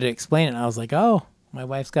started to explain it, and I was like, oh, my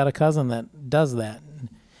wife's got a cousin that does that.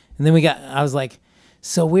 And then I was like,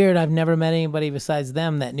 so weird, I've never met anybody besides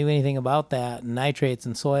them that knew anything about that, and nitrates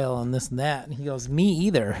and soil and this and that. And he goes, me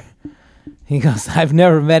either. He goes, I've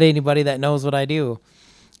never met anybody that knows what I do.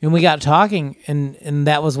 And we got talking, and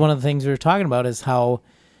that was one of the things we were talking about, is how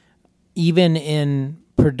even in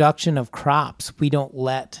production of crops, we don't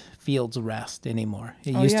let fields rest anymore.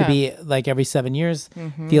 It used to be like every 7 years,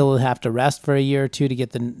 field would have to rest for a year or two to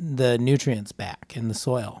get the nutrients back in the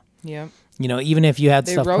soil. Yeah. You know, even if you had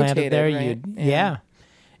They stuff planted there, right? yeah.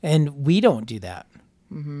 And we don't do that.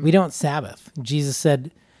 We don't Sabbath. Jesus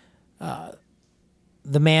said,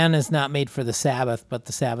 the man is not made for the Sabbath, but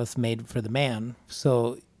the Sabbath's made for the man.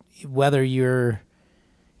 So whether you're,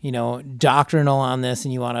 you know, doctrinal on this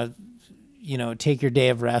and you want to, you know, take your day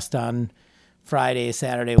of rest on Friday,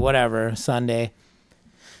 Saturday, whatever, Sunday,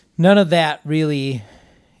 none of that really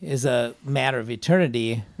is a matter of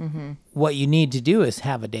eternity. What you need to do is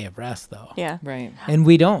have a day of rest, though. Yeah. Right. And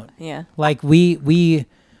we don't. Yeah. Like we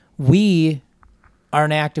are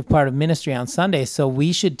an active part of ministry on Sunday, so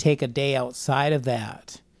we should take a day outside of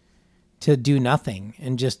that to do nothing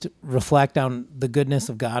and just reflect on the goodness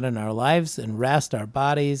of God in our lives and rest our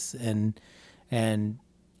bodies and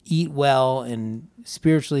eat well and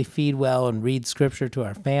spiritually feed well and read scripture to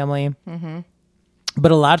our family.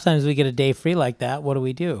 But a lot of times we get a day free like that. What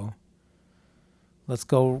do? Let's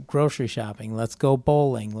go grocery shopping. Let's go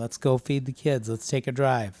bowling. Let's go feed the kids. Let's take a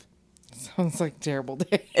drive. Sounds like a terrible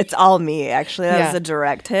day. It's all me, actually. That was a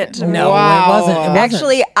direct hit to me. No, Wow. it wasn't.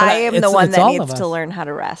 Actually, I am the one it's that all needs of to us. learn how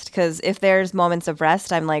to rest. Because if there's moments of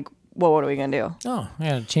rest, I'm like, well, what are we going to do? Oh,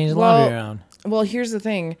 yeah, change the laundry Well, around. Well, here's the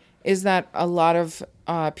thing, is that a lot of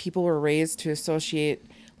people were raised to associate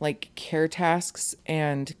like care tasks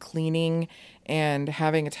and cleaning and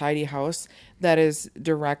having a tidy house that is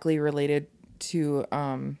directly related to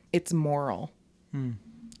it's moral,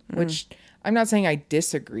 which I'm not saying I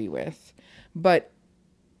disagree with, but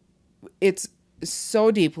it's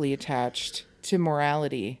so deeply attached to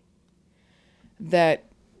morality that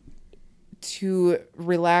to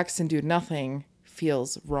relax and do nothing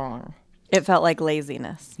feels wrong. It felt like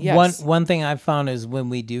laziness. Yes. One thing I've found is when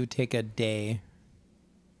we do take a day,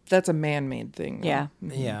 That's a man-made thing. Though. Yeah.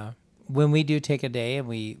 yeah, when we do take a day and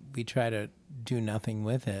we try to do nothing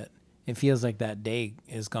with it, it feels like that day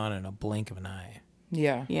is gone in a blink of an eye.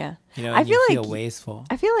 Yeah. Yeah. You know, I and you feel feel like wasteful.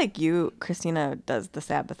 I feel like you, Christina, does the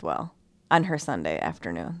Sabbath well on her Sunday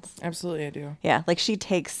afternoons. Absolutely, I do. Yeah, like she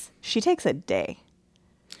takes a day.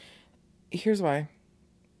 Here's why.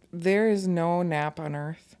 There is no nap on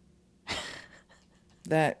earth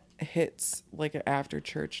that hits like an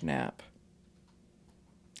after-church nap.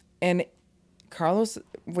 And Carlos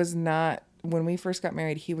was not, when we first got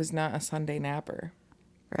married, he was not a Sunday napper.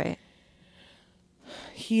 Right.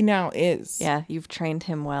 He now is. Yeah, you've trained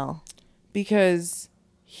him well. Because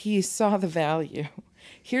he saw the value.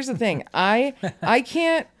 Here's the thing. I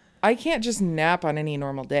can't just nap on any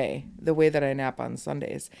normal day the way that I nap on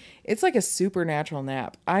Sundays. It's like a supernatural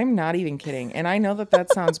nap. I'm not even kidding. And I know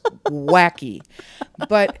that sounds wacky,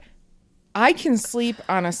 but I can sleep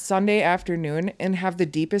on a Sunday afternoon and have the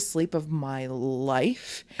deepest sleep of my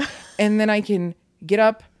life. And then I can get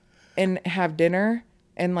up and have dinner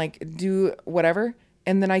and like do whatever.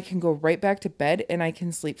 And then I can go right back to bed and I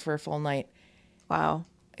can sleep for a full night. Wow.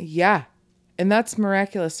 Yeah. And that's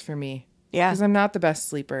miraculous for me. Yeah. Because I'm not the best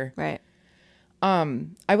sleeper. Right.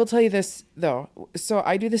 I will tell you this, though. So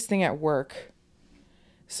I do this thing at work.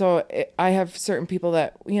 So I have certain people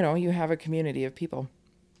that, you know, you have a community of people.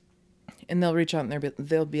 And they'll reach out and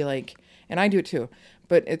they'll be like, and I do it too.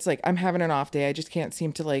 But it's like, I'm having an off day. I just can't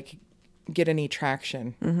seem to like get any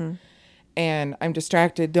traction. Mm-hmm. And I'm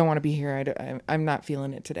distracted. Don't want to be here. I'm not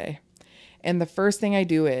feeling it today. And the first thing I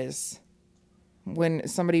do is when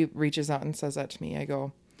somebody reaches out and says that to me, I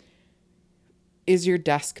go, is your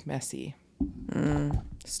desk messy?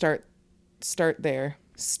 Start there.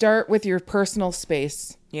 Start with your personal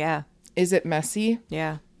space. Yeah. Is it messy?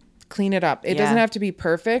 Yeah. Clean it up. It Yeah. doesn't have to be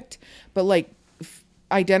perfect, but like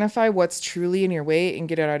identify what's truly in your way and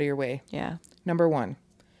get it out of your way. Yeah. Number 1.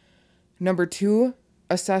 Number 2,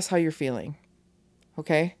 assess how you're feeling.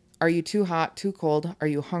 Okay? Are you too hot, too cold? Are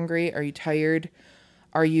you hungry? Are you tired?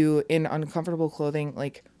 Are you in uncomfortable clothing?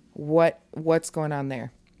 Like what's going on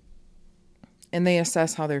there? And they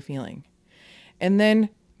assess how they're feeling. And then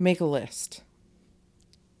make a list.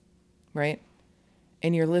 Right?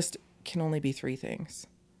 And your list can only be 3 things.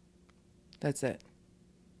 That's it.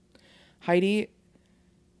 Heidi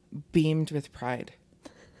beamed with pride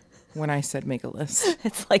when I said make a list.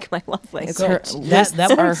 It's like my love language. It's her lists that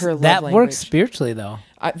are works, her love that language. works spiritually, though.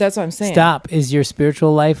 That's what I'm saying. Stop. Is your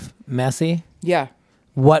spiritual life messy? Yeah.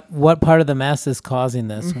 What part of the mess is causing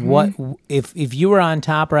this? Mm-hmm. What if you were on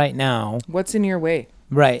top right now? What's in your way?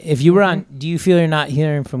 Right. If you were on, do you feel you're not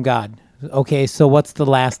hearing from God? Okay, so what's the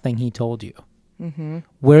last thing He told you? Mm-hmm.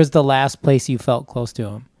 Where's the last place you felt close to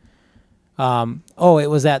Him? Oh, it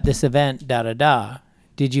was at this event. Da da da.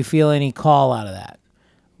 Did you feel any call out of that?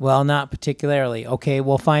 Well, not particularly. Okay,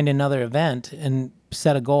 we'll find another event and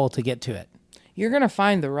set a goal to get to it. You're going to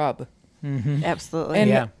find the rub. Mm-hmm. Absolutely. And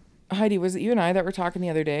Yeah. Heidi, was it you and I that were talking the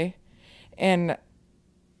other day? And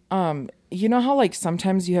you know how like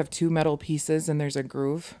sometimes you have two metal pieces and there's a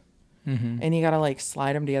groove and you got to like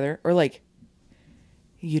slide them together, or like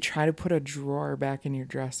you try to put a drawer back in your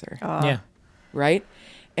dresser, Yeah. right?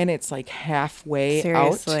 And it's like halfway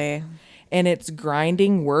out. Seriously. And it's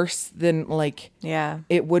grinding worse than like Yeah.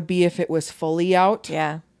 it would be if it was fully out.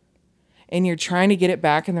 Yeah. And you're trying to get it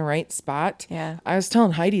back in the right spot. Yeah. I was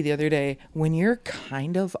telling Heidi the other day, when you're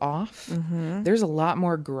kind of off, there's a lot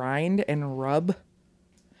more grind and rub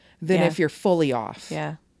than Yeah. if you're fully off.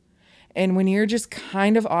 Yeah. And when you're just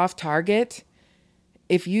kind of off target,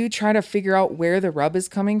 if you try to figure out where the rub is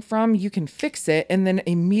coming from, you can fix it, and then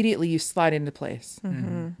immediately you slide into place.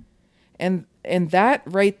 And that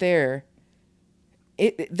right there,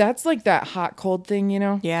 that's like that hot cold thing, you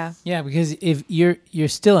know? Yeah. Yeah, because if you're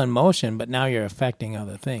still in motion, but now you're affecting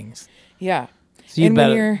other things. Yeah. So you'd And when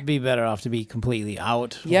better you're- be better off to be completely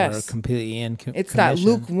out Yes. or completely in. It's that commission.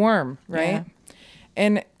 lukewarm, right? Yeah.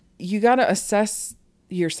 And you got to assess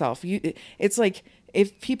yourself. It's like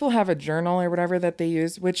if people have a journal or whatever that they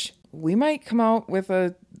use, which we might come out with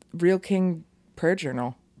a Real King prayer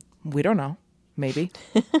journal. We don't know. Maybe.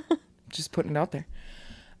 Just putting it out there.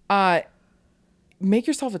 Make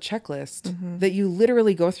yourself a checklist that you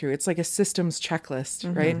literally go through. It's like a systems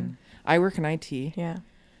checklist, right? I work in IT. Yeah.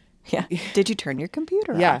 Yeah. Did you turn your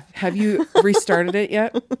computer Yeah. off? Have you restarted it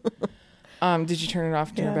yet? Did you turn it off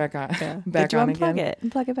and turn it back on? Yeah. Back Did you on unplug again? it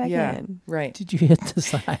and plug it back Yeah. in? Right. Did you hit the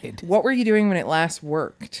side? What were you doing when it last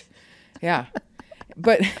worked? Yeah.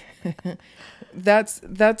 But that's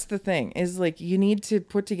the thing, is like you need to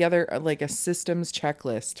put together like a systems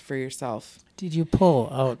checklist for yourself. Did you pull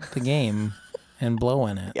out the game and blow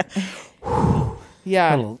in it?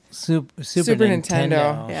 Yeah. Little Super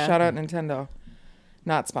Nintendo. Yeah. Shout out Nintendo.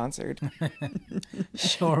 Not sponsored.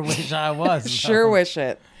 Sure wish I was. Sure wish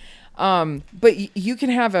it. But you can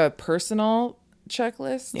have a personal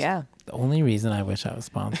checklist. Yeah. The only reason I wish I was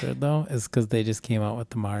sponsored, though, is because they just came out with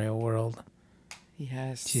the Mario World.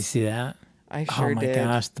 Yes. Did you see that? I sure Oh my did.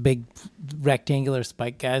 gosh, the big rectangular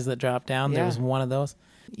spike guys that drop down. There Yeah. was one of those.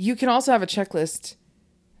 You can also have a checklist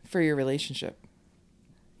for your relationship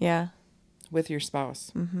Yeah. with your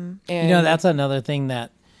spouse. Mm-hmm. You know, that's another thing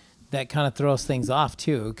that kind of throws things off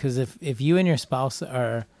too. Because if you and your spouse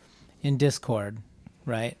are in discord,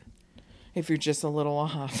 right? if you're just a little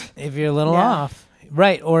off. If you're a little Yeah. off,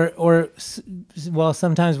 right? Well,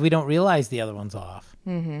 sometimes we don't realize the other one's off,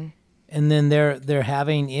 and then they're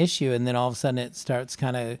having issue, and then all of a sudden it starts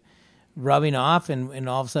kind of rubbing off, and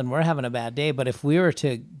all of a sudden we're having a bad day. But if we were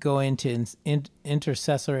to go into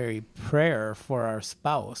intercessory prayer for our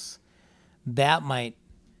spouse, that might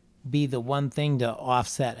be the one thing to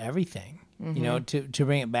offset everything, you know, to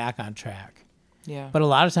bring it back on track. Yeah. But a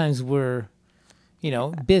lot of times we're,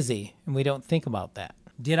 busy and we don't think about that.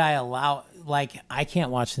 Did I allow, I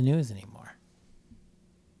can't watch the news anymore.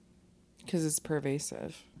 Because it's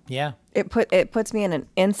pervasive. Yeah. It puts me in an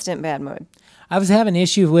instant bad mood. I was having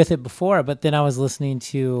issue with it before, but then I was listening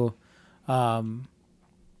to, it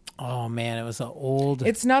was an old.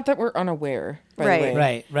 It's not that we're unaware, by Right. the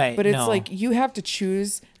way. Right. But it's no. like you have to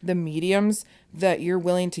choose the mediums that you're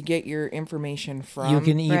willing to get your information from. You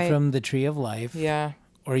can eat Right. from the tree of life, Yeah.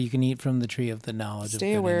 or you can eat from the tree of the knowledge of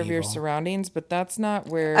Stay good aware and of your evil. surroundings, but that's not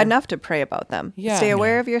where. Enough to pray about them. Yeah. Stay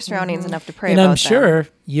aware of your surroundings enough to pray And about I'm them. sure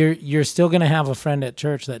you're still gonna have a friend at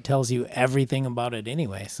church that tells you everything about it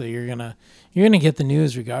anyway. So you're gonna get the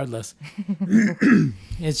news regardless.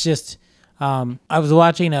 It's just I was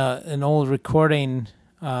watching an old recording.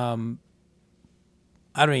 I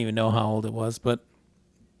don't even know how old it was, but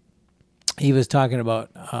he was talking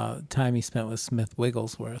about time he spent with Smith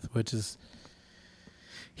Wigglesworth, which is.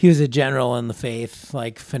 He was a general in the faith,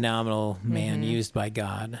 like phenomenal man used by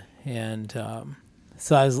God, and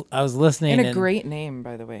so I was listening. And a great name,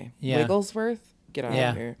 by the way. Yeah. Wigglesworth? Get out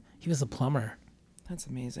of here. He was a plumber. That's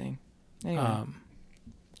amazing. Anyway,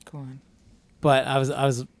 go on. But I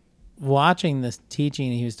was watching this teaching,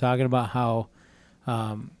 and he was talking about how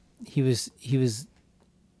he was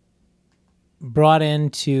brought in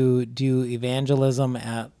to do evangelism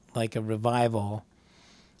at like a revival.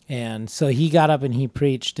 And so he got up and he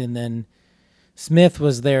preached, and then Smith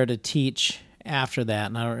was there to teach after that.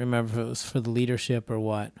 And I don't remember if it was for the leadership or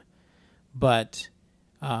what. But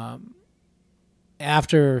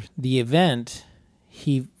after the event,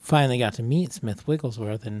 he finally got to meet Smith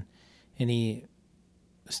Wigglesworth, and he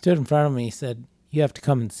stood in front of me and he said, "You have to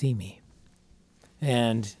come and see me."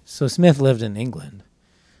 And so Smith lived in England.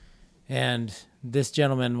 And this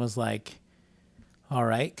gentleman was like, all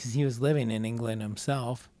right, because he was living in England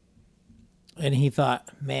himself. And he thought,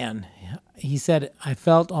 man, he said, I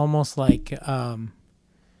felt almost like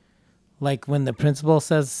when the principal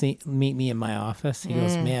says, meet me in my office, he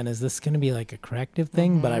goes, man, is this going to be like a corrective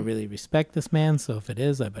thing? But I really respect this man, so if it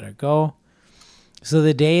is, I better go. So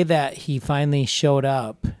the day that he finally showed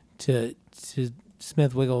up to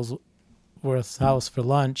Smith Wigglesworth's house for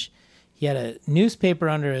lunch, he had a newspaper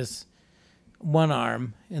under his one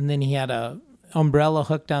arm, and then he had a umbrella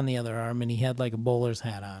hooked on the other arm, and he had like a bowler's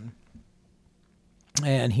hat on.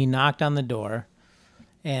 And he knocked on the door,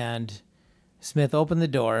 and Smith opened the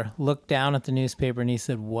door, looked down at the newspaper, and he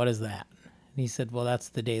said, what is that? And he said, well, that's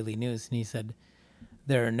the Daily News. And he said,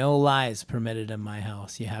 there are no lies permitted in my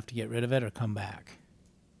house. You have to get rid of it or come back.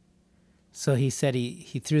 So he said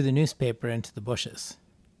he threw the newspaper into the bushes.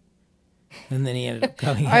 And then he ended up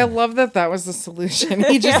coming I in. love that was the solution.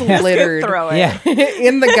 He just littered Throw it. Yeah.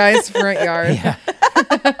 in the guy's front yard. Yeah.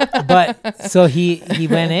 But so he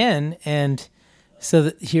went in, and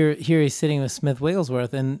so here he's sitting with Smith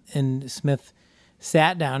Wigglesworth, and Smith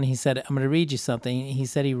sat down. And he said, I'm going to read you something. He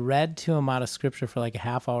said he read to him out of scripture for like a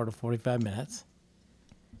half hour to 45 minutes.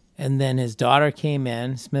 And then his daughter came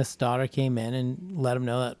in, Smith's daughter came in and let him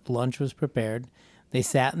know that lunch was prepared. They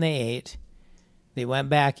sat and they ate. They went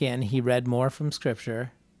back in. He read more from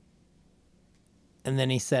scripture. And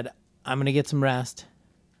then he said, I'm going to get some rest.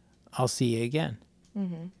 I'll see you again.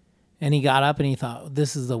 Mm-hmm. And he got up and he thought,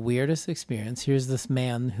 this is the weirdest experience. Here's this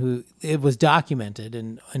man who, it was documented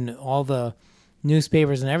in all the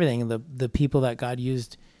newspapers and everything, the people that God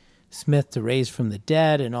used Smith to raise from the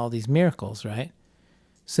dead and all these miracles, right?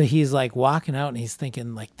 So he's like walking out and he's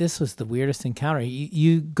thinking like, this was the weirdest encounter.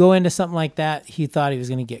 You go into something like that, he thought he was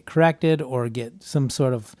going to get corrected or get some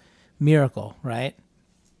sort of miracle, right?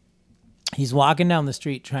 He's walking down the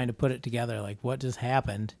street trying to put it together, like what just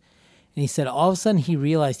happened? And he said all of a sudden he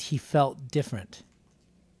realized he felt different.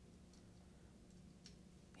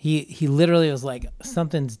 He literally was like,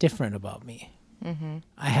 something's different about me. Mm-hmm.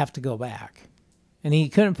 I have to go back. And he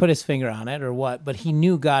couldn't put his finger on it or what, but he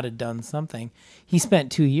knew God had done something. He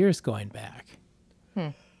spent 2 years going back.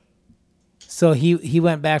 So he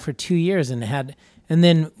went back for 2 years and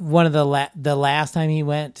then one of the last time he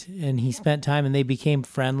went and he spent time and they became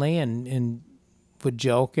friendly and would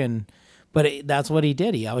joke that's what he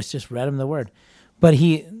did. He always just read him the word. But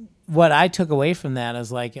what I took away from that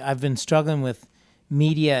is like, I've been struggling with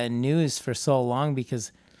media and news for so long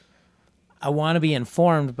because I want to be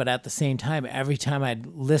informed, but at the same time, every time I'd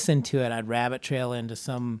listen to it, I'd rabbit trail into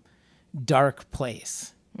some dark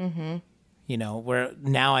place. Mm-hmm. You know, where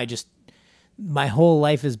now my whole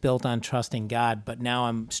life is built on trusting God, but now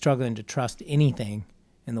I'm struggling to trust anything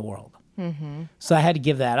in the world. Mm-hmm. So I had to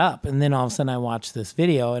give that up. And then all of a sudden I watched this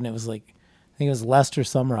video and it was like, I think it was Lester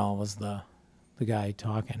Sumrall was the guy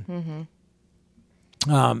talking.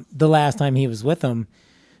 Mm-hmm. The last time he was with him,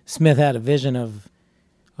 Smith had a vision of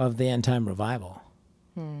the end time revival.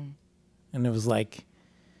 And it was like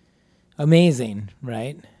amazing,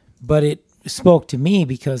 right? But it spoke to me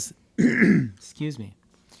because, excuse me,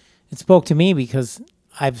 it spoke to me because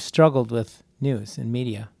I've struggled with news and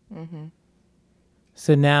media. Mm-hmm.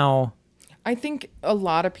 So now, I think a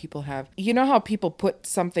lot of people have. You know how people put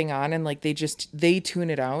something on and like they tune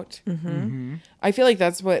it out? Mm-hmm. Mm-hmm. I feel like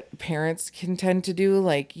that's what parents can tend to do.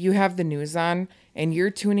 Like you have the news on and you're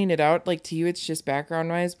tuning it out. Like to you, it's just background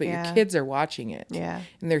noise, but your kids are watching it. Yeah.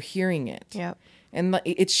 And they're hearing it. Yep. And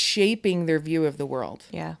it's shaping their view of the world.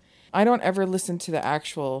 Yeah. I don't ever listen to the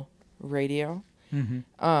actual radio.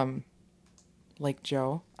 Mm-hmm. Like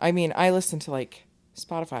Joe. I mean, I listen to like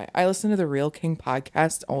Spotify. I listen to the Real King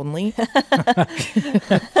podcast only.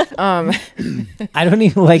 I don't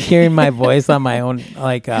even like hearing my voice on my own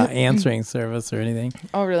like answering service or anything.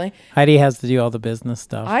 Oh, really? Heidi has to do all the business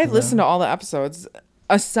stuff. I listen to all the episodes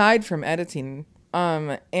aside from editing.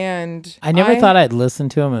 And I never thought I'd listen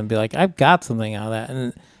to them and be like, I've got something out of that.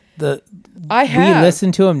 And we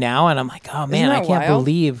listen to them now and I'm like, oh man, I can't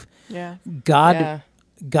believe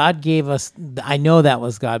God gave us, I know that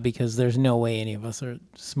was God because there's no way any of us are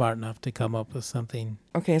smart enough to come up with something.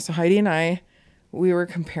 Okay, so Heidi and we were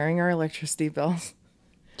comparing our electricity bills.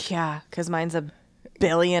 Yeah, because mine's $1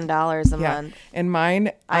 billion a month. And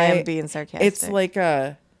mine, I am being sarcastic.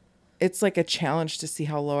 It's like a challenge to see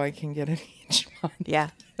how low I can get it each month. Yeah.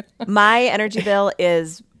 My energy bill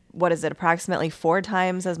is, what is it, approximately 4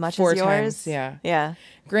 times as much as yours? 4 times, yeah. Yeah.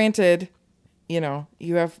 Granted, you know,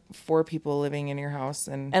 you have 4 people living in your house.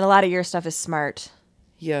 And a lot of your stuff is smart.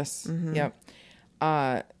 Yes. Mm-hmm. Yep.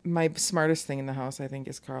 My smartest thing in the house, I think,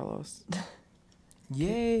 is Carlos.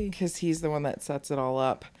 Yay. Because he's the one that sets it all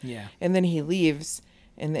up. Yeah. And then he leaves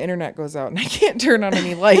and the internet goes out and I can't turn on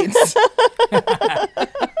any lights.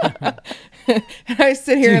 And I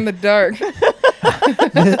sit here in the dark.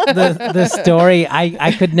 The story,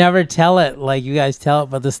 I could never tell it like you guys tell it,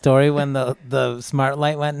 but the story when the smart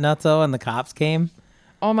light went nutso and the cops came.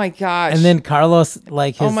 Oh my gosh. And then Carlos,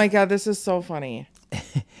 like his... Oh my God, this is so funny.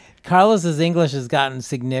 Carlos's English has gotten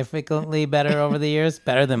significantly better over the years,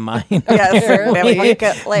 better than mine.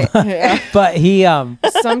 Yes, But he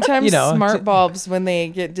sometimes you know, smart bulbs, when they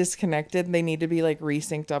get disconnected, they need to be like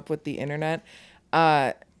resynced up with the internet.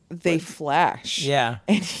 They flash. Yeah.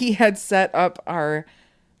 And he had set up our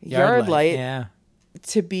yard light yeah.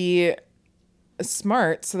 to be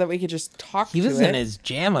smart so that we could just talk to it. He was in his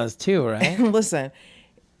jammas too, right? And listen,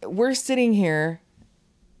 we're sitting here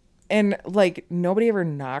and like nobody ever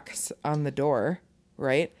knocks on the door,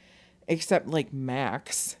 right? Except like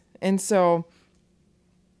Max. And so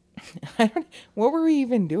what were we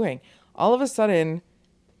even doing? All of a sudden,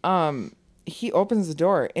 he opens the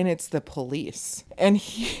door and it's the police. And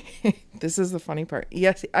this is the funny part.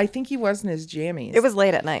 Yes, I think he was in his jammies. It was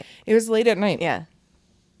late at night. It was late at night. Yeah.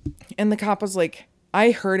 And the cop was like,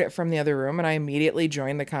 I heard it from the other room and I immediately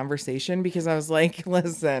joined the conversation because I was like,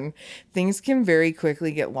 listen, things can very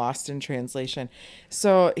quickly get lost in translation.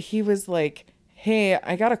 So he was like, hey,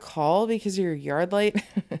 I got a call because your yard light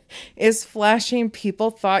is flashing.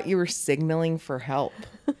 People thought you were signaling for help.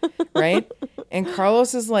 Right? And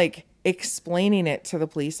Carlos is like explaining it to the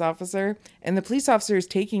police officer, and the police officer is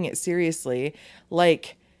taking it seriously,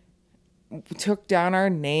 like took down our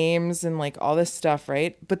names and like all this stuff,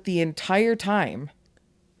 right? But the entire time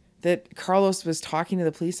that Carlos was talking to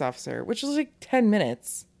the police officer, which was like 10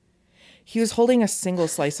 minutes, he was holding a single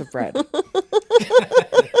slice of bread.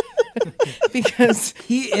 Because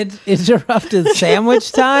he interrupted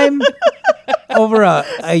sandwich time over a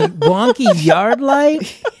wonky yard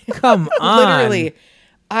light. Come on. Literally,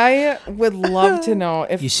 I would love to know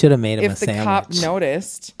if you should have made him a the sandwich. cop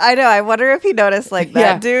noticed. I know. I wonder if he noticed like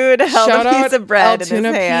that dude held Shout a piece of bread in his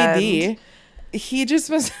Altoona hand. PD. He just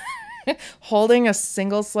was holding a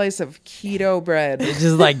single slice of keto bread. It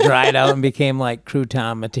just like dried out and became like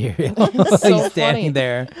crouton material. So He's standing funny.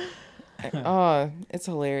 there. Oh, it's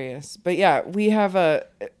hilarious. But yeah, we have a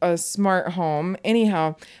smart home.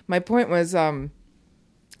 Anyhow, my point was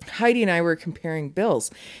Heidi and I were comparing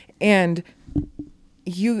bills, and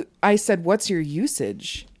I said, what's your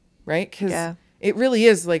usage? Right? Because it really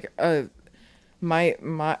is like our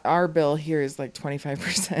bill here is like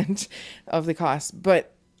 25% of the cost,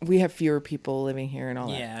 but we have fewer people living here and all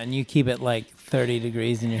that. Yeah, and you keep it like 30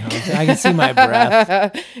 degrees in your house. I can see my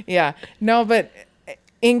breath. Yeah. No, but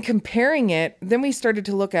in comparing it, then we started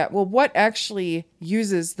to look at, well, what actually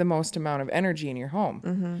uses the most amount of energy in your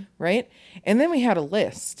home, right? And then we had a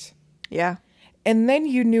list. Yeah. And then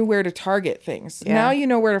you knew where to target things. Yeah. Now you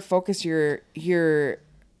know where to focus your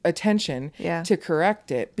attention to correct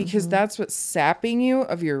it, because that's what's sapping you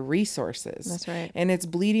of your resources. That's right. And it's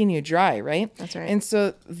bleeding you dry, right? That's right. And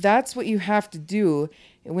so that's what you have to do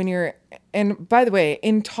when you're, and by the way,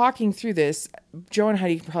 in talking through this, Joe and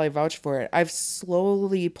Heidi can probably vouch for it. I've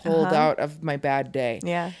slowly pulled out of my bad day.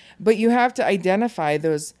 Yeah. But you have to identify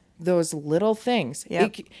those little things.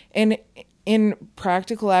 Yep. And in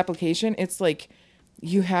practical application, it's like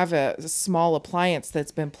you have a small appliance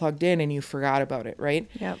that's been plugged in and you forgot about it, right?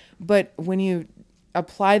 Yep. But when you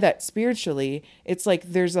apply that spiritually, it's like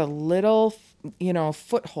there's a little,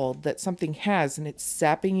 foothold that something has, and it's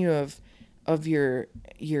sapping you of your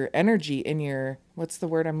energy and your, what's the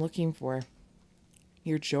word I'm looking for?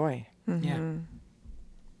 Your joy. Yeah.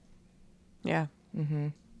 Yeah.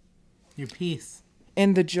 Your peace.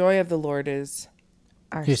 And the joy of the Lord is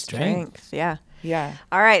Our Your strength. Yeah. Yeah.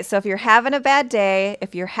 All right. So if you're having a bad day,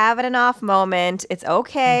 if you're having an off moment, it's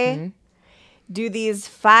okay. Do these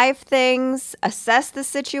 5 things, assess the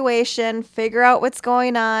situation, figure out what's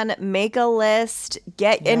going on, make a list,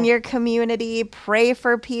 get in your community, pray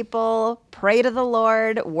for people, pray to the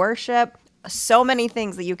Lord, worship. So many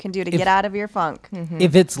things that you can do to get out of your funk.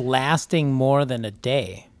 If it's lasting more than a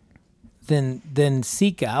day, then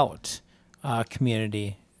seek out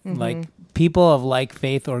community, like people of like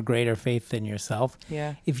faith or greater faith than yourself.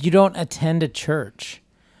 Yeah. If you don't attend a church,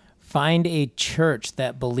 find a church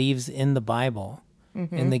that believes in the Bible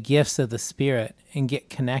and the gifts of the Spirit, and get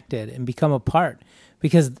connected and become a part,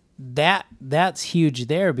 because that's huge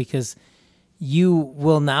there, because you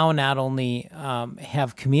will now not only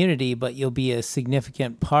have community, but you'll be a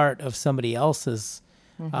significant part of somebody else's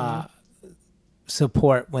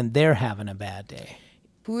support when they're having a bad day.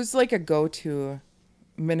 Who's like a go-to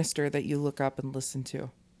minister that you look up and listen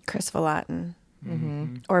to? Chris Vallotton.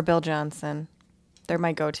 or Bill Johnson. They're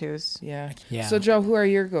my go-tos. Yeah. Yeah. So, Joe, who are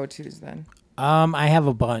your go-tos then? I have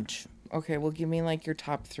a bunch. Okay, well, give me like your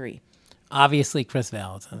top 3. Obviously, Chris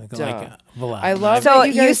Valentin. Like Volatin. I love So that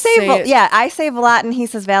you guys say it. yeah, I say Volatin, he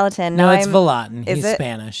says Valatin. No, it's Volatin. Is He's it?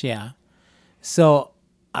 Spanish, yeah. So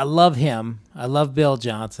I love him. I love Bill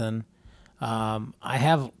Johnson. I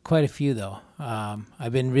have quite a few, though.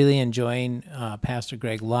 I've been really enjoying Pastor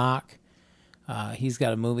Greg Locke. He's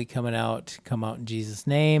got a movie come out in Jesus'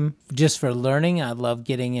 name. Just for learning, I love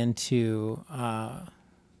getting into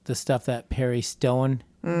the stuff that Perry Stone.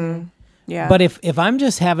 Yeah. But if I'm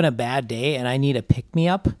just having a bad day and I need a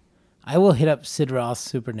pick-me-up, I will hit up Sid Roth's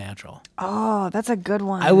Supernatural. Oh, that's a good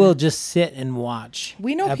one. I will just sit and watch.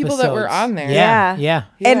 We know people that were episodes. on there. Yeah.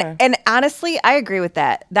 And honestly, I agree with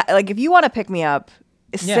that. Like, if you want to pick me up,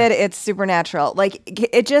 Sid, it's Supernatural. Like,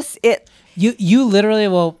 it You literally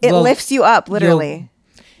will lifts you up, literally.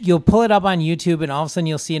 You'll pull it up on YouTube, and all of a sudden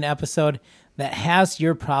you'll see an episode that has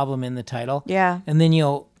your problem in the title. Yeah. And then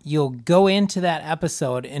you'll go into that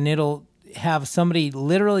episode, and it'll have somebody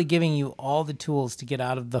literally giving you all the tools to get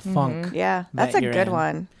out of the funk. Yeah, that's that a you're good in.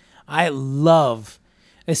 one. I love,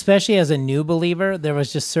 especially as a new believer, there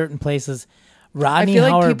was just certain places. I Rodney feel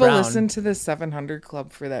like Howard people Brown. listen to the 700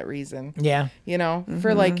 Club for that reason. Yeah. You know,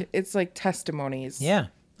 for like, it's like testimonies. Yeah.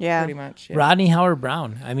 Yeah. Pretty much. Yeah. Rodney Howard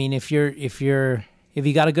Brown. I mean, if you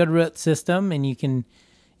got a good root system and you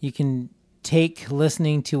can take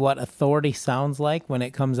listening to what authority sounds like when it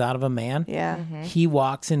comes out of a man. Yeah. He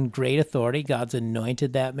walks in great authority. God's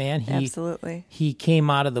anointed that man. Absolutely. He came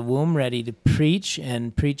out of the womb ready to preach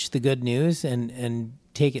the good news and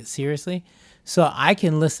take it seriously. So I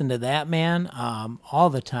can listen to that man all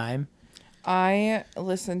the time. I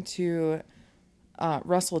listen to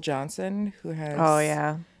Russell Johnson, who has Oh,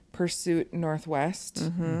 yeah. Pursuit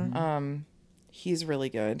Northwest. He's really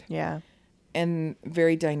good Yeah. and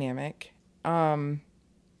very dynamic.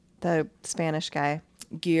 The Spanish guy.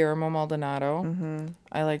 Guillermo Maldonado.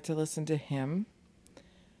 I like to listen to him.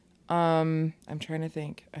 I'm trying to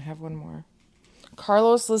think. I have one more.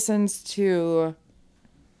 Carlos listens to...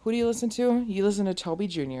 Who do you listen to? You listen to Toby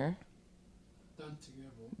Jr.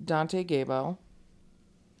 Dante Gabo.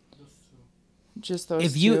 Just those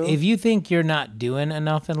If two. you think you're not doing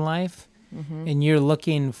enough in life and you're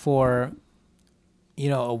looking for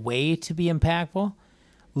a way to be impactful,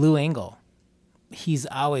 Lou Engle. He's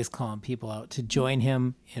always calling people out to join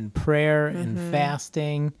him in prayer and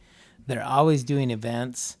fasting. They're always doing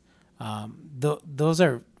events. Those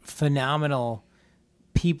are phenomenal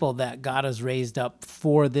people that God has raised up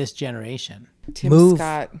for this generation. Tim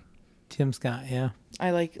Scott. Tim Scott, yeah.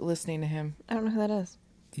 I like listening to him. I don't know who that is.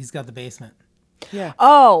 He's got the basement. Yeah.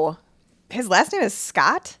 Oh, his last name is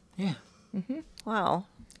Scott? Yeah. Wow.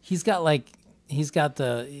 He's got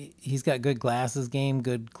good glasses game,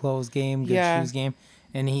 good clothes game, good shoes game.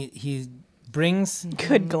 And he brings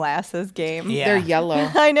Good glasses game. Yeah. They're yellow.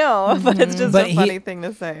 I know, but it's just But a funny thing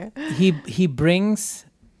to say. he brings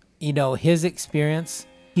his experience.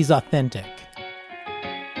 He's authentic.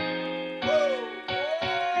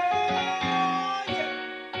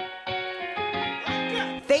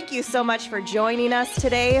 Thank you so much for joining us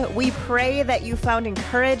today. We pray that you found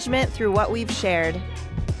encouragement through what we've shared.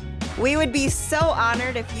 We would be so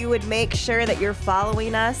honored if you would make sure that you're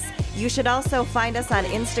following us. You should also find us on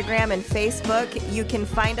Instagram and Facebook. You can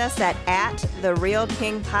find us at The Real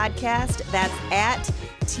King Podcast. That's at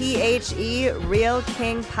THE Real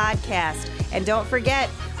King Podcast. And don't forget,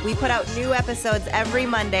 we put out new episodes every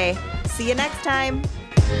Monday. See you next time.